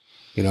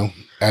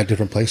 at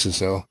different places.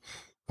 So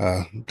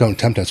don't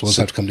tempt us. We'll just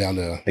have to come down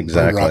to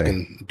Exactly. Rock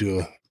and do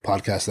a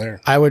podcast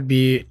there. I would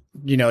be,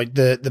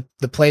 the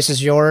place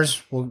is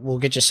yours. We'll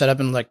get you set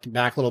up in like the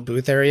back little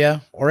booth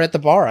area or at the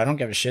bar. I don't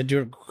give a shit.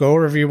 Go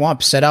wherever you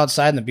want. Sit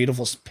outside in the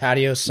beautiful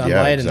patio sunlight.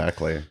 Yeah,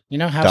 exactly.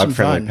 And, have Dog some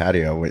friendly fun.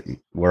 patio.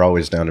 We're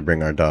always down to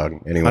bring our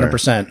dog anywhere.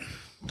 100%.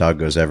 Dog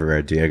goes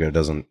everywhere. Diego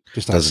doesn't.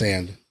 Just on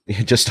sand.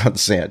 Just on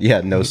sand. Yeah,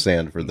 no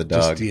sand for the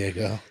dog. Just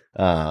Diego.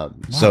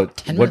 So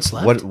 10 minutes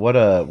left.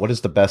 what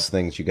is the best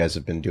things you guys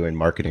have been doing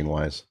marketing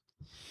wise?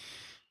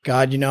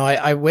 God,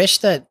 I wish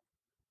that.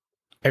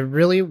 I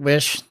really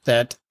wish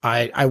that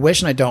I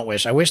wish and I don't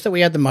wish. I wish that we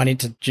had the money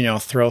to,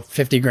 throw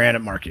 50 grand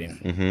at marketing,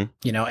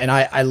 Mm-hmm. and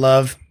I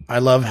love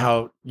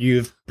how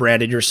you've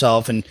branded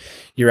yourself and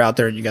you're out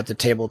there and you got the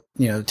table,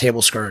 the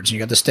table skirts and you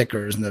got the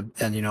stickers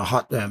and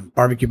hot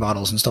barbecue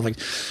bottles and stuff like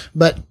that.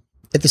 But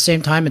at the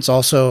same time, it's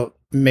also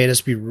made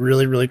us be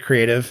really, really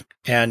creative,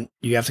 and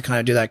you have to kind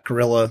of do that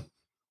guerrilla,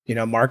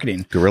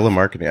 marketing. Guerrilla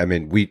marketing. I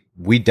mean,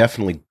 we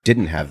definitely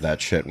didn't have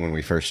that shit when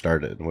we first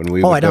started. When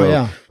we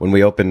when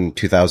we opened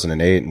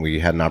 2008 and we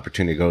had an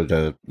opportunity to go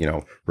to,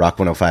 Rock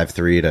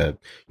 105.3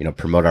 to,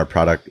 promote our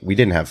product, we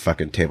didn't have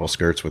fucking table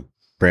skirts with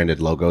branded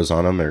logos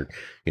on them or,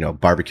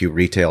 barbecue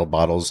retail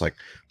bottles. Like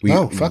I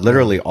don't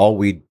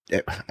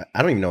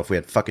even know if we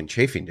had fucking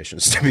chafing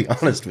dishes, to be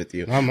honest with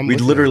you. We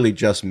literally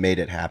just made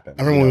it happen.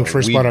 I remember when we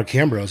first bought our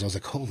Cambros, I was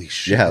like, holy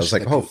shit. Yeah, I was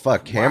like, oh,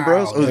 fuck,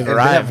 Cambros? Wow. Oh, they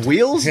have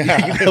wheels?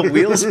 Yeah. You got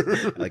wheels?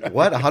 Like,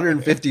 what?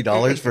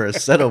 $150 for a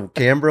set of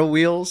Cambro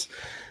wheels?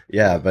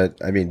 Yeah, but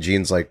I mean,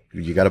 Gene's like,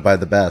 you got to buy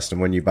the best.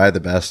 And when you buy the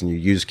best and you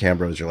use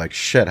Cambros, you're like,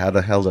 shit, how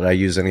the hell did I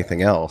use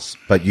anything else?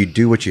 But you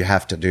do what you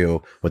have to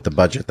do with the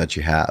budget that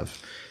you have.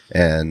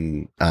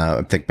 And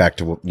I think back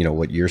to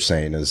what you're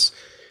saying is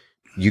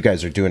you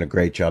guys are doing a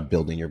great job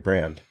building your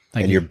brand.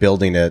 Thank and you. You're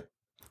building it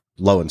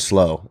low and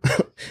slow.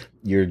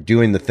 You're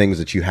doing the things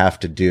that you have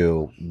to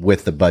do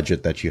with the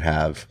budget that you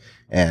have.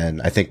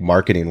 And I think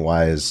marketing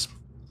wise,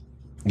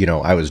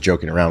 I was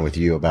joking around with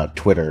you about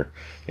Twitter.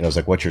 I was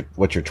like, what's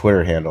your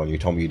Twitter handle? And you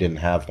told me you didn't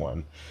have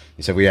one.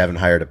 You said, we haven't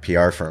hired a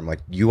PR firm. Like,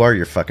 you are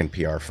your fucking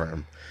PR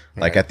firm.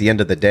 Right. Like, at the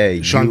end of the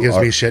day, Sean gives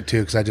me shit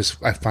too, because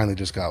I finally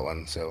just got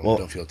one, so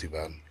don't feel too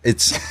bad.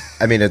 It's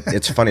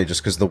funny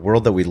just because the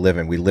world that we live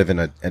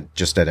in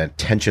just an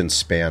attention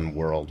span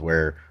world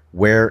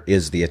where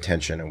is the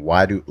attention, and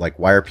why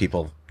are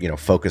people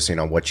focusing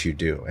on what you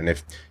do? And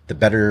if the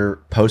better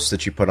posts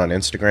that you put on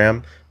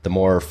Instagram, the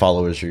more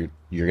followers you're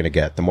going to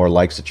get, the more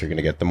likes that you're going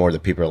to get, the more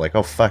that people are like,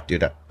 oh fuck,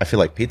 dude, I feel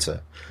like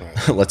pizza.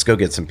 Right. Let's go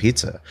get some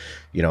pizza.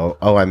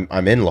 Oh,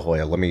 I'm in La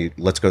Jolla.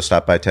 Let's go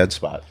stop by Ted's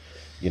spot.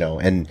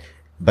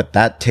 But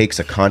that takes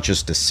a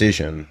conscious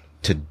decision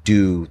to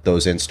do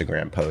those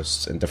Instagram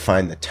posts and to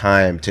find the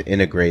time to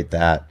integrate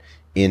that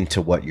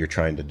into what you're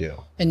trying to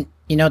do. And,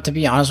 to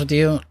be honest with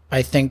you,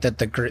 I think that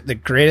the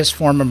greatest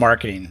form of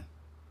marketing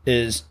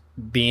is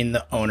being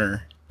the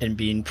owner and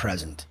being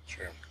present.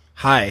 Sure.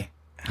 Hi,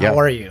 how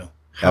are you?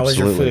 How was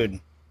your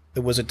Absolutely.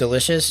 food? Was it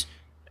delicious?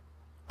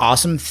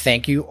 Awesome,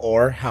 thank you.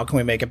 Or how can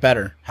we make it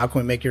better? How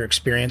can we make your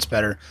experience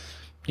better?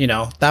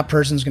 That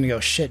person's going to go,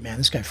 shit, man,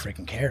 this guy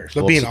freaking cares.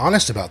 But being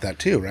honest about that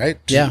too, right?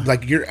 Yeah.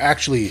 Like you're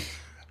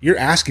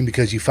asking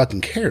because you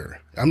fucking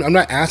care. I'm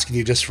not asking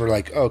you just for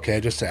like, okay,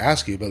 just to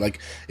ask you, but like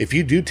if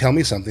you do tell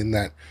me something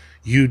that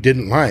you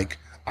didn't like,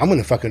 I'm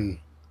going to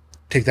fucking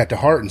take that to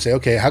heart and say,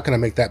 okay, how can I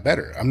make that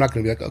better? I'm not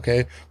going to be like,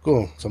 okay,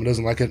 cool. Someone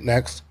doesn't like it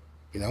next.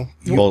 You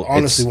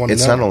honestly want to know.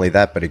 It's not only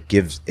that, but it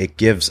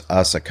gives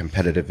us a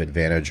competitive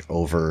advantage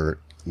over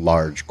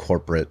large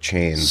corporate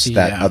chains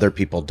that other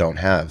people don't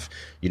have.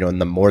 And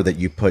the more that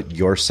you put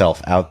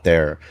yourself out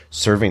there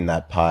serving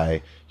that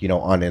pie,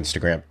 on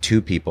Instagram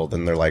to people,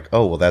 then they're like,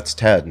 oh, well, that's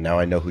Ted. Now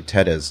I know who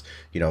Ted is.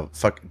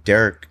 Fuck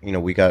Derek.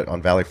 We got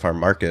on Valley Farm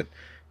Market,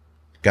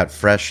 got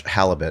fresh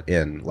halibut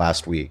in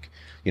last week.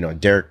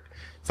 Derek,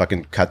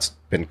 fucking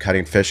been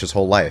cutting fish his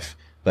whole life,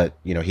 but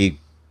he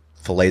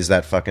fillets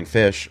that fucking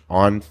fish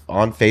on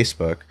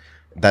Facebook.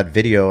 That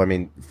video, I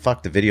mean,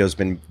 fuck, the video's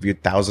been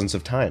viewed thousands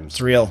of times.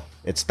 It's real.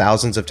 It's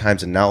thousands of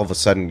times, and now all of a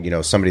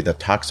sudden, somebody that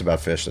talks about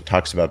fish, that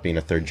talks about being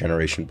a third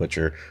generation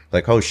butcher,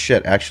 like, oh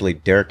shit, actually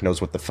Derek knows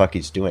what the fuck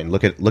he's doing.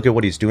 Look at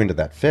what he's doing to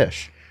that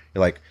fish.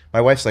 You're like,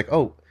 my wife's like,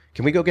 oh,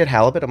 can we go get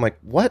halibut? I'm like,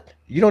 what?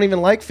 You don't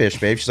even like fish,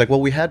 babe. She's like,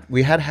 well, we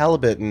had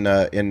halibut in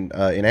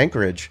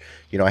Anchorage.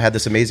 I had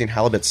this amazing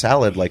halibut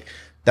salad. Like,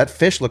 that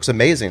fish looks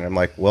amazing. I'm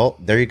like, well,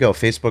 there you go.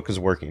 Facebook is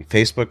working.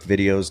 Facebook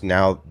videos,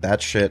 now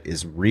that shit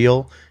is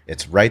real.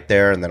 It's right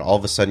there. And then all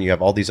of a sudden you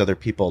have all these other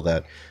people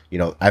that,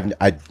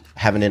 I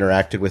haven't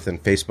interacted with in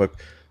Facebook.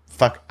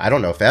 Fuck, I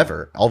don't know if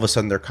ever. All of a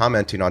sudden they're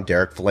commenting on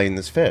Derek filleting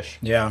this fish.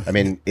 Yeah. I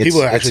mean,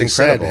 people actually it's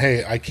incredible. said,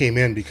 hey, I came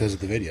in because of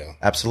the video.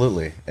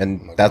 Absolutely.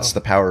 And that's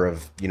the power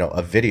of,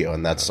 of video.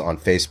 And that's on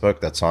Facebook.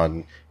 That's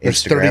on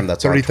Instagram.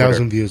 That's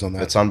 30,000 views on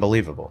that. It's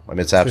unbelievable. I mean,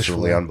 it's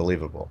absolutely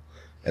unbelievable.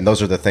 And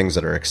those are the things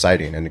that are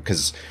exciting. And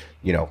because,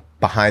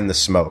 behind the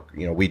smoke,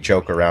 we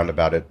joke around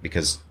about it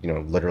because,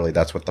 literally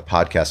that's what the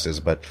podcast is.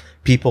 But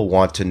people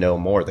want to know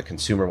more. The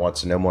consumer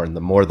wants to know more. And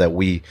the more that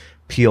we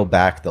peel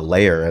back the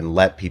layer and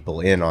let people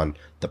in on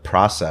the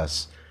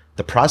process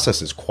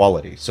is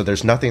quality. So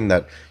there's nothing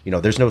that,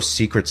 there's no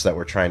secrets that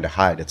we're trying to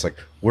hide. It's like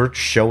we're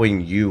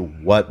showing you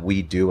what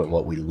we do and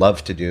what we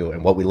love to do.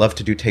 And what we love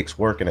to do takes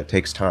work and it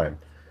takes time.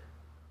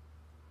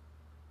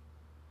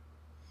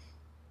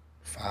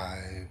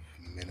 5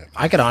 minutes.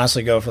 I could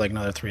honestly go for like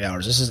another 3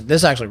 hours. This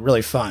is actually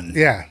really fun.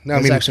 Yeah. No,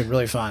 it's actually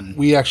really fun.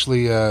 We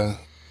actually,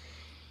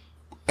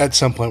 at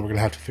some point, we're going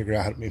to have to figure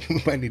out how maybe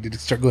we might need to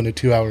start going to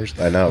 2 hours.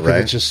 I know,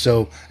 right? It's just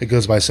it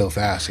goes by so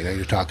fast.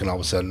 You're talking all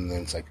of a sudden, and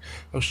then it's like,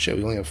 oh shit,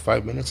 we only have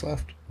 5 minutes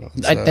left.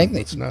 I think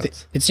it's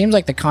nuts. It seems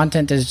like the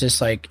content is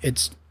just like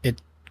it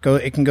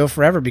can go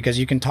forever because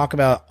you can talk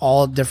about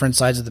all different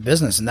sides of the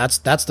business, and that's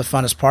the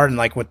funnest part. And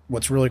like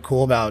what's really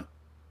cool about,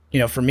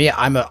 for me,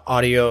 I'm an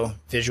audio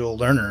visual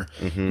learner.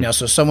 Mm-hmm.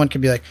 So someone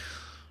could be like,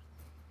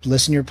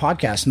 listen to your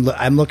podcast, and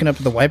I'm looking up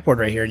at the whiteboard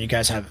right here, and you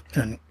guys have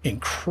an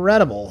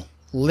incredible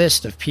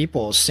list of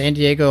people, San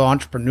Diego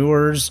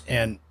entrepreneurs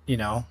and,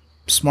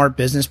 smart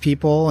business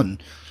people.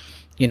 And,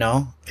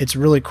 it's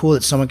really cool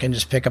that someone can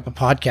just pick up a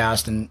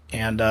podcast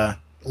and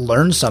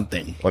learn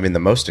something. Well, I mean, the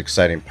most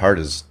exciting part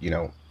is,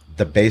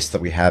 the base that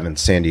we have in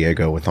San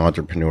Diego with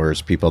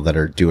entrepreneurs, people that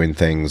are doing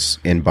things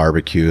in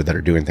barbecue, that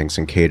are doing things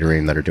in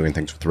catering, that are doing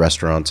things with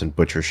restaurants and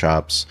butcher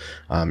shops,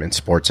 and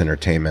sports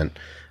entertainment.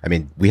 I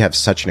mean, we have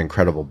such an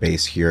incredible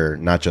base here,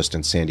 not just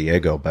in San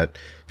Diego, but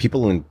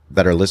people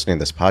that are listening to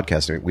this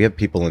podcast. I mean, we have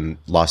people in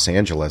Los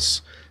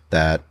Angeles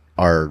that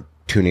are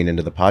tuning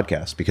into the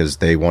podcast because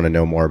they want to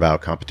know more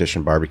about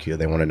competition barbecue.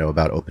 They want to know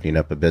about opening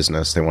up a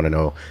business. They want to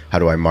know, how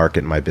do I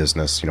market my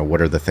business?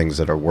 What are the things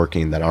that are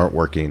working, that aren't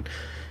working?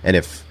 And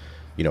if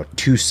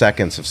 2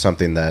 seconds of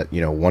something that,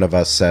 one of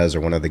us says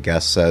or one of the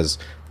guests says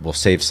will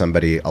save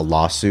somebody a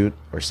lawsuit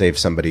or save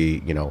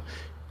somebody,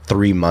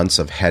 3 months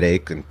of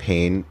headache and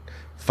pain,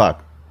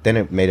 fuck, then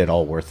it made it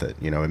all worth it.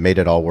 It made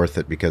it all worth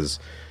it because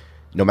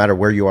no matter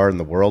where you are in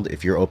the world,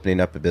 if you're opening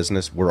up a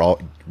business,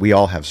 we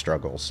all have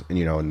struggles. And,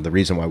 and the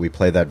reason why we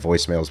play that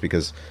voicemail is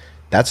because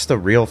that's the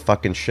real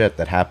fucking shit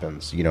that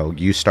happens.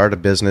 You start a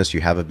business,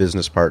 you have a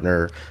business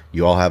partner,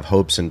 you all have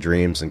hopes and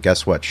dreams, and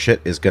guess what? Shit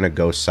is going to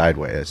go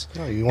sideways.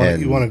 No, you want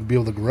to be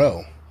able to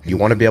grow. You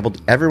want to be able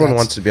to, everyone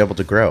wants to be able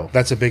to grow.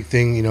 That's a big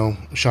thing,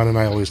 Sean and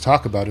I always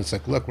talk about. It's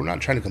like, look, we're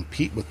not trying to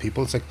compete with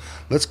people. It's like,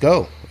 let's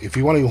go. If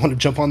you want to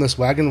jump on this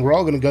wagon, we're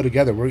all going to go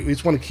together. We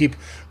just want to keep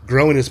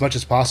growing as much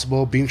as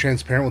possible, being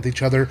transparent with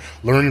each other,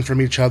 learning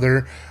from each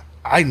other.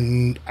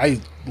 I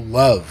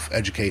love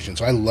education,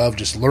 so I love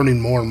just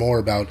learning more and more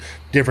about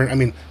different. I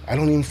mean, I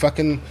don't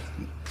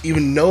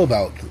even know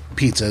about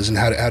pizzas and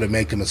how to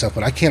make them and stuff,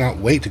 but I cannot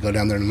wait to go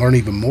down there and learn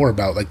even more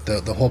about like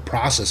the whole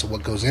process of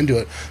what goes into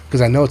it,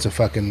 because I know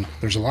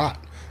there's a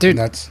lot, dude. And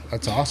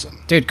that's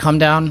awesome, dude. Come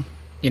down.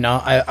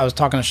 I was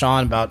talking to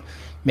Sean about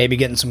maybe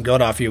getting some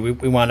goat off you.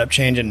 We wound up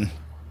changing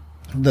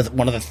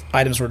one of the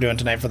items we're doing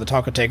tonight for the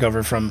taco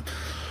takeover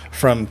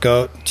from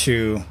goat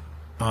to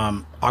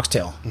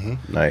oxtail.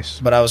 Mm-hmm. Nice.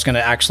 But I was going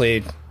to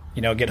actually,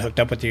 get hooked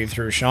up with you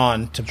through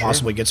Sean to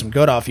possibly get some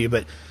goat off you.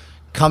 But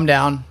come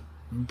down,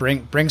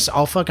 bring.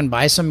 I'll fucking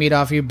buy some meat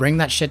off you. Bring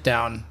that shit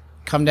down.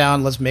 Come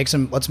down. Let's make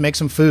some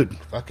food.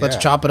 Let's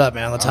chop it up,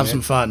 man. Let's have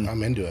some fun.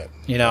 I'm into it.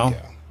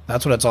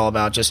 That's what it's all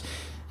about. Just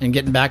and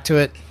getting back to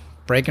it,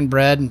 breaking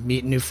bread,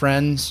 meeting new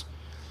friends,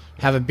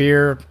 have a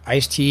beer,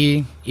 iced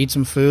tea, eat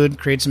some food,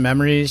 create some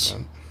memories.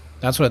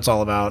 That's what it's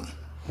all about.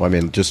 Well, I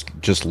mean,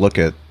 just look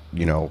at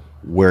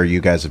where you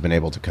guys have been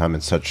able to come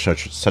in such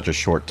a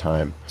short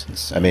time.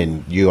 I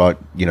mean,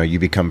 you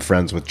become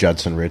friends with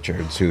Judson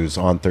Richards, who's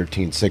on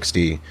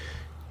 1360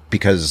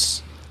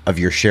 because of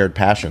your shared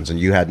passions, and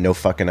you had no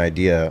fucking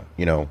idea,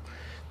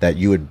 that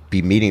you would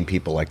be meeting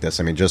people like this.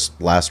 I mean, just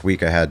last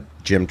week I had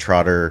Jim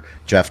Trotter,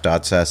 Jeff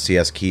Dotseth,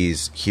 CS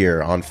Keys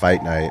here on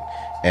Fight Night,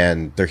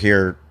 and they're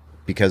here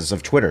because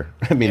of Twitter.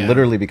 I mean,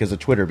 literally because of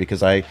Twitter,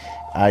 because I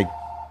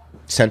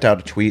sent out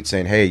a tweet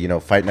saying, hey,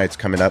 fight night's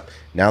coming up.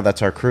 Now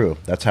that's our crew.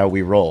 That's how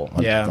we roll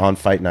on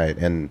fight night.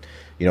 And,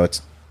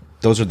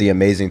 those are the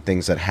amazing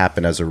things that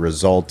happen as a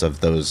result of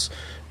those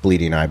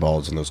bleeding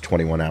eyeballs and those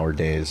 21-hour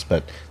days.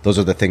 But those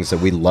are the things that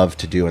we love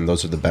to do. And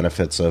those are the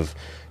benefits of,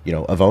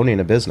 of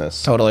owning a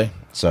business. Totally.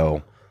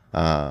 So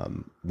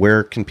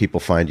where can people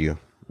find you?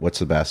 What's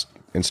the best?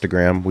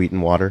 Instagram, Wheat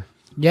and Water?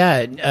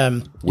 Yeah.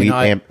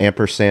 Wheat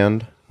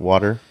ampersand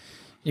water?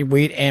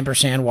 Wheat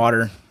ampersand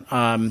water.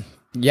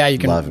 Yeah, you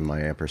can. Loving my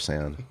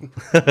ampersand.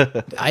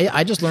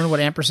 I just learned what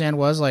ampersand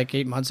was like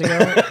 8 months ago.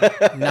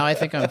 Now I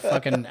think I'm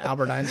fucking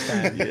Albert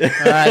Einstein. All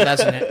right,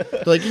 that's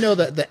it. Like,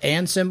 the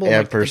and symbol?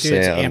 Ampersand.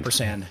 Like, dude, it's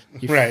ampersand.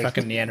 You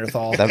fucking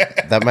Neanderthal.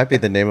 That might be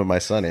the name of my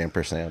son,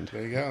 Ampersand.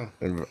 There you go.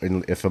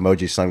 And if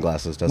Emoji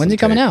Sunglasses doesn't When's he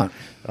coming out?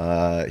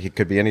 He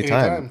could be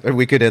anytime.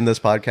 We could end this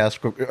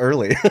podcast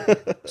early.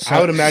 So I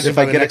would imagine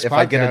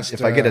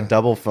if I get a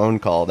double phone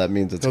call, that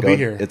means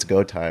it's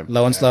go time.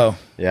 Low and slow.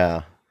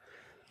 Yeah.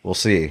 We'll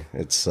see.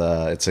 It's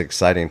an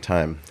exciting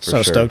time.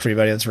 So sure. Stoked for you,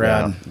 buddy. That's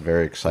rad. Yeah,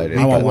 very excited.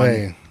 I want one.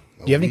 Do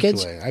you have any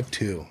kids? I have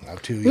two. I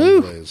have two young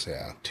boys.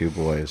 Yeah, 2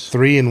 boys.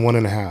 3 and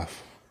 1.5.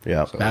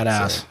 Yeah, so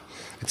badass.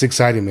 It's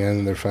exciting,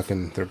 man.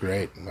 They're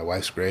great. My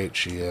wife's great.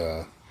 She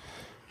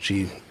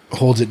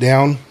holds it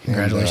down.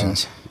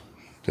 Congratulations.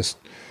 It's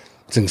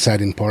an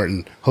exciting part,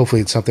 and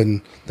hopefully it's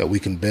something that we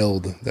can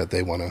build that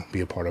they want to be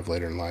a part of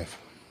later in life.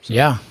 So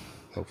yeah.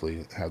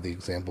 Hopefully have the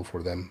example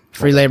for them.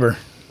 Free labor.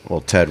 Well,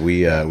 Ted,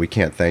 we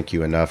can't thank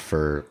you enough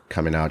for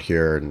coming out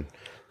here and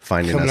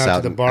finding us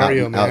out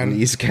in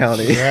East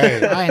County.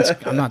 Right.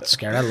 I'm not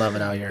scared. I love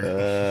it out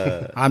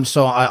here. I'm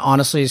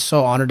honestly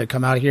so honored to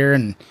come out here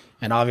and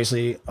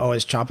obviously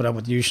always chop it up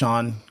with you,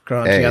 Sean,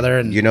 growing together.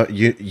 And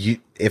you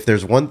if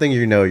there's one thing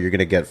you're going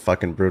to get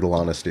fucking brutal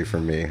honesty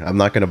from me. I'm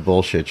not going to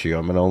bullshit you.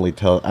 I'm going to only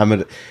tell.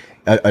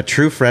 A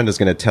true friend is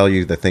going to tell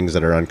you the things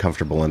that are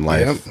uncomfortable in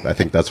life. Yep. I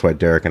think that's why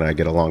Derek and I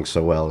get along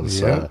so well.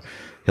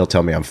 He'll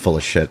tell me I'm full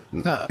of shit.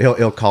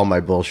 He'll call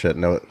my bullshit.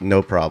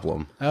 No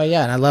problem. Oh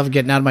yeah, and I love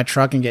getting out of my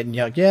truck and getting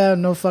yelled. Yeah,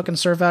 no fucking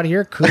surf out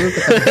here, cool.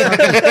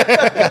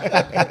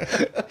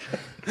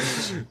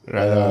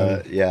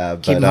 Yeah,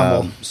 keep them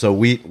humble. So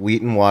Wheat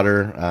and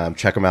Water.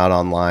 Check them out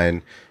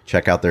online.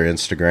 Check out their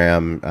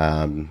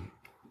Instagram.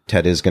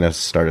 Ted is going to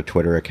start a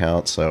Twitter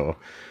account, so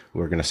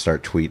we're going to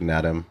start tweeting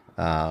at him.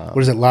 What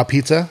is it? La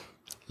Pizza.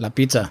 La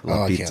Pizza.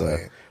 La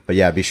Pizza. But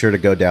yeah, be sure to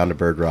go down to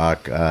Bird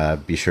Rock.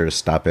 Be sure to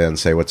stop in,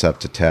 say what's up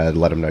to Ted,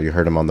 let him know you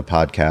heard him on the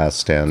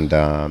podcast,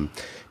 and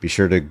be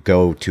sure to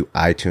go to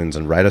iTunes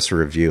and write us a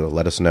review.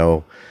 Let us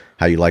know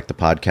how you like the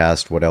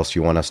podcast, what else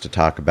you want us to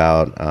talk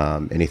about,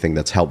 anything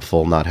that's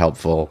helpful, not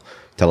helpful.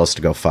 Tell us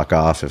to go fuck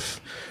off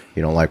if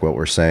you don't like what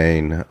we're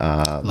saying.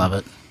 Love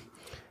it.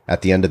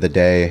 At the end of the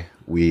day,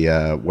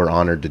 we're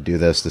honored to do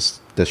this.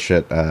 This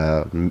shit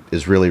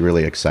is really,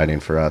 really exciting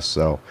for us.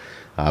 So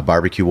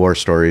barbecue war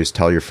stories,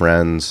 tell your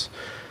friends.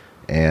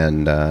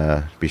 And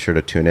be sure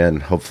to tune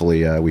in.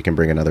 Hopefully, we can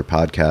bring another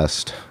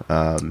podcast.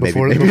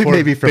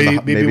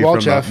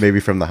 Maybe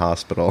from the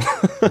hospital.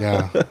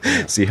 Yeah.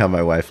 See how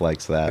my wife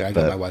likes that. Yeah, I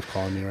got my wife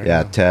calling me right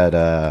now. Yeah,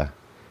 Ted.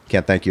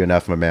 Can't thank you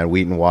enough, my man.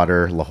 Wheat and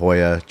Water, La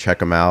Jolla. Check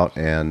them out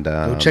and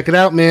go check it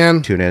out,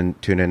 man. Tune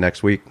in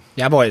next week.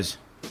 Yeah, boys.